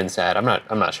might have been sad. I'm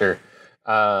not sure.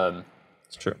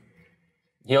 It's true.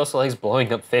 He also likes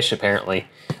blowing up fish, apparently.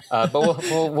 But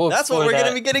we'll That's what we're going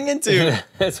to be getting into.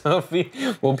 That's what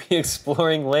we'll be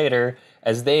exploring later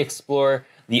as they explore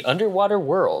the underwater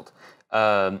world.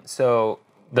 So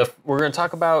we're going to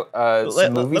talk about some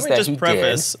let movies me that just he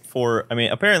preface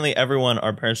did. apparently everyone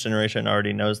our parents' generation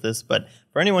already knows this, but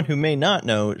for anyone who may not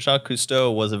know, Jacques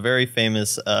Cousteau was a very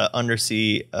famous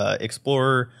undersea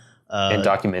explorer, And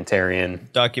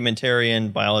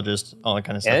documentarian, biologist, all that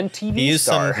kind of stuff. And TV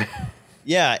star.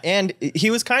 Yeah, and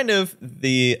he was kind of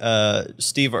the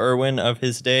Steve Irwin of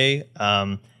his day,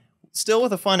 still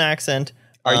with a fun accent.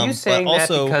 Are you saying that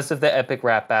because of the epic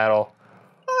rap battle?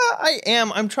 I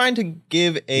am. I'm trying to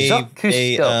give Jacques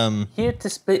Cousteau, here to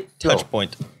spit flow. touch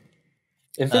point.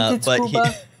 Invented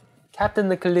scuba, Captain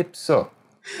the Calypso.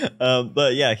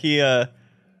 But yeah, he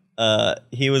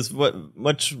was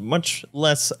much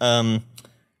less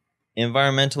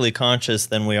environmentally conscious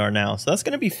than we are now. So that's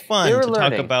going to be fun to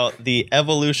talk about the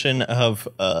evolution of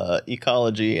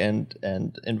ecology and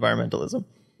environmentalism.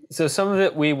 So some of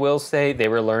it we will say they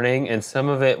were learning, and some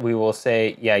of it we will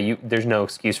say, there's no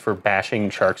excuse for bashing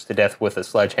sharks to death with a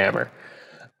sledgehammer.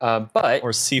 But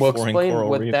or seaflooring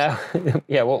coral reefs.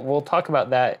 We'll talk about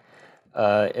that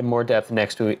in more depth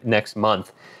next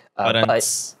month. So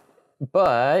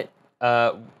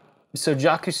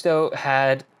Jacques Cousteau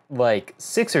had like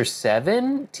 6 or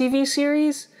 7 TV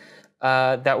series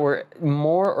that were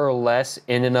more or less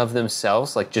in and of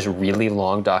themselves, like just really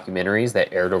long documentaries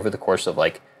that aired over the course of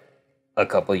like a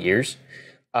couple of years.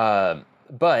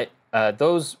 But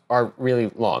those are really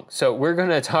long. So we're going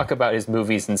to talk about his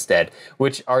movies instead,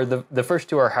 which are the first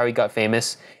 2 are How He Got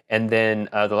Famous. And then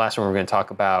the last one we're going to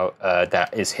talk about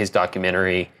that is his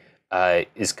documentary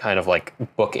is kind of like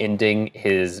bookending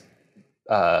his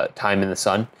time in the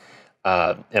sun.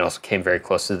 It also came very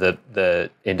close to the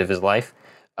end of his life.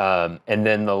 And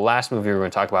then the last movie we're going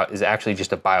to talk about is actually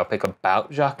just a biopic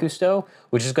about Jacques Cousteau,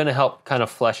 which is going to help kind of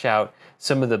flesh out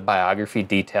some of the biography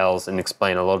details and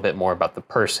explain a little bit more about the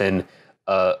person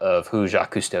of who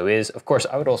Jacques Cousteau is. Of course,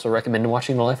 I would also recommend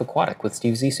watching The Life Aquatic with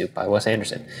Steve Zissou by Wes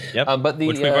Anderson. Yep,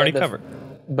 which we've already covered.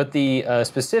 But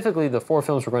specifically, the 4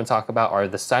 films we're going to talk about are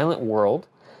The Silent World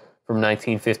from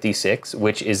 1956,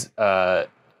 which is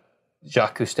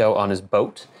Jacques Cousteau on his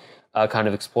boat, kind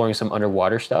of exploring some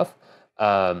underwater stuff,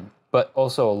 but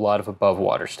also a lot of above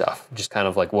water stuff, just kind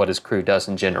of like what his crew does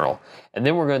in general. And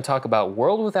then we're going to talk about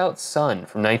World Without Sun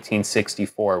from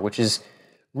 1964, which is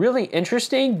really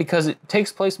interesting because it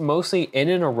takes place mostly in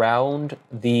and around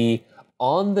the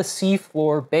on the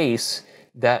seafloor base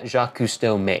that Jacques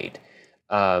Cousteau made,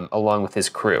 along with his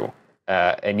crew.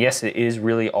 And yes, it is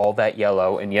really all that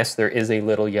yellow. And yes, there is a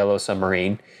little yellow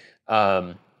submarine.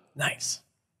 Nice.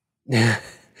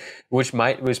 Which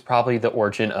was probably the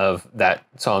origin of that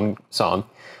song.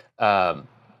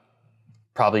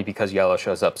 Probably because yellow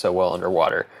shows up so well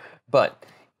underwater. But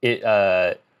it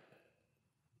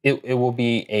will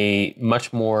be a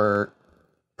much more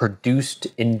produced,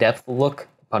 in-depth look,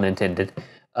 pun intended,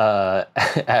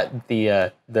 at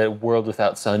the world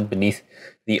without sun beneath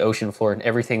the ocean floor and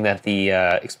everything that the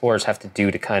explorers have to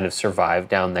do to kind of survive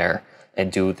down there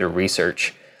and do their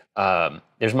research.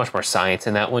 There's much more science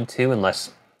in that one too, and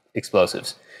less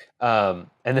explosives. And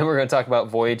then we're going to talk about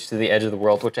Voyage to the Edge of the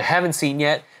World, which I haven't seen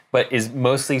yet, but is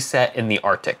mostly set in the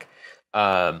Arctic,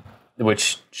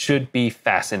 which should be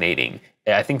fascinating.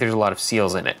 I think there's a lot of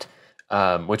seals in it,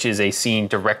 which is a scene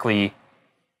directly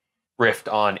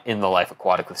riffed on in The Life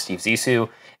Aquatic with Steve Zissou.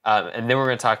 And then we're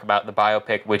going to talk about the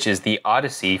biopic, which is the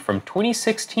Odyssey from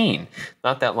 2016,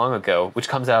 not that long ago, which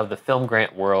comes out of the film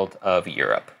grant world of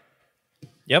Europe.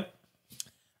 Yep.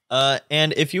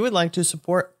 And if you would like to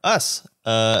support us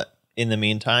in the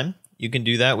meantime, you can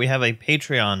do that. We have a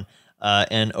Patreon,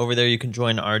 and over there you can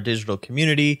join our digital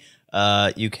community.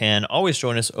 You can always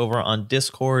join us over on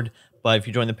Discord, but if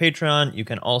you join the Patreon, you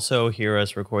can also hear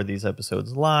us record these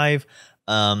episodes live,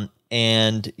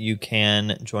 and you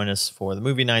can join us for the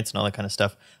movie nights and all that kind of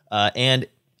stuff. And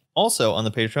also on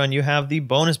the Patreon, you have the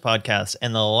bonus podcast,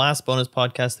 and the last bonus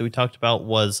podcast that we talked about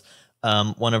was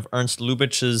one of Ernst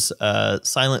Lubitsch's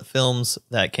silent films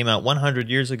that came out 100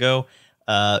 years ago,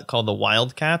 called The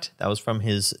Wildcat. That was from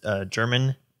his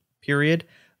German period.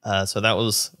 So that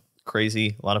was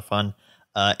crazy, a lot of fun.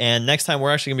 And next time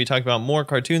we're actually going to be talking about more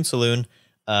Cartoon Saloon,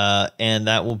 and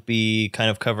that will be kind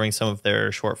of covering some of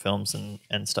their short films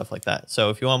and stuff like that.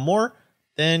 So if you want more,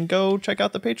 then go check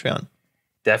out the Patreon.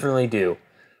 Definitely do.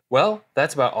 Well,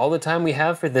 that's about all the time we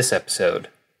have for this episode.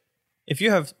 If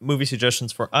you have movie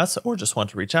suggestions for us or just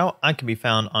want to reach out, I can be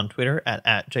found on Twitter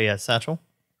at JSSatchel.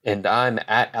 And I'm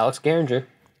at Alex Garinger.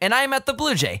 And I'm at the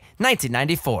Blue Jay,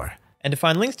 1994. And to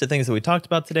find links to things that we talked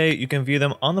about today, you can view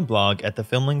them on the blog at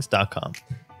thefilmlings.com.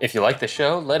 If you like the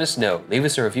show, let us know. Leave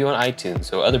us a review on iTunes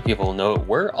so other people will know what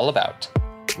we're all about.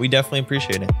 We definitely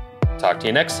appreciate it. Talk to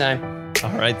you next time.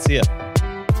 All right, see ya.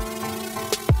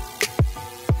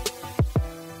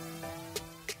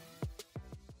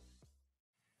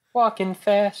 walking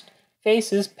fast,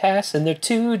 faces passing their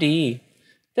 2D.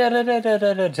 Da da da da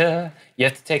da da da. You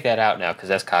have to take that out now because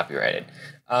that's copyrighted.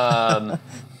 I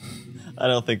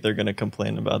don't think they're going to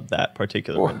complain about that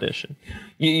particular rendition.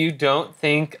 You don't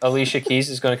think Alicia Keys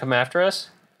is going to come after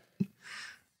us?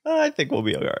 I think we'll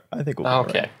be all right. I think we'll be all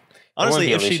Okay. right.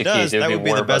 Honestly, if she does, that would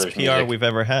be the best PR we've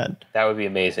ever had. That would be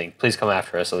amazing. Please come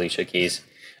after us, Alicia Keys.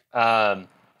 I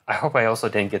hope I also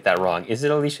didn't get that wrong. Is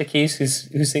it Alicia Keys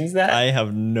who sings that? I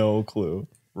have no clue.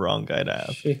 Wrong guy to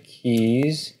ask. Alicia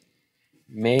Keys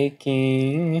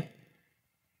making...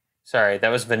 Sorry, that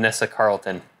was Vanessa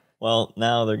Carlton. Well,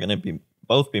 now they're going to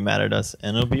both be mad at us,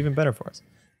 and it'll be even better for us.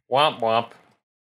 Womp womp.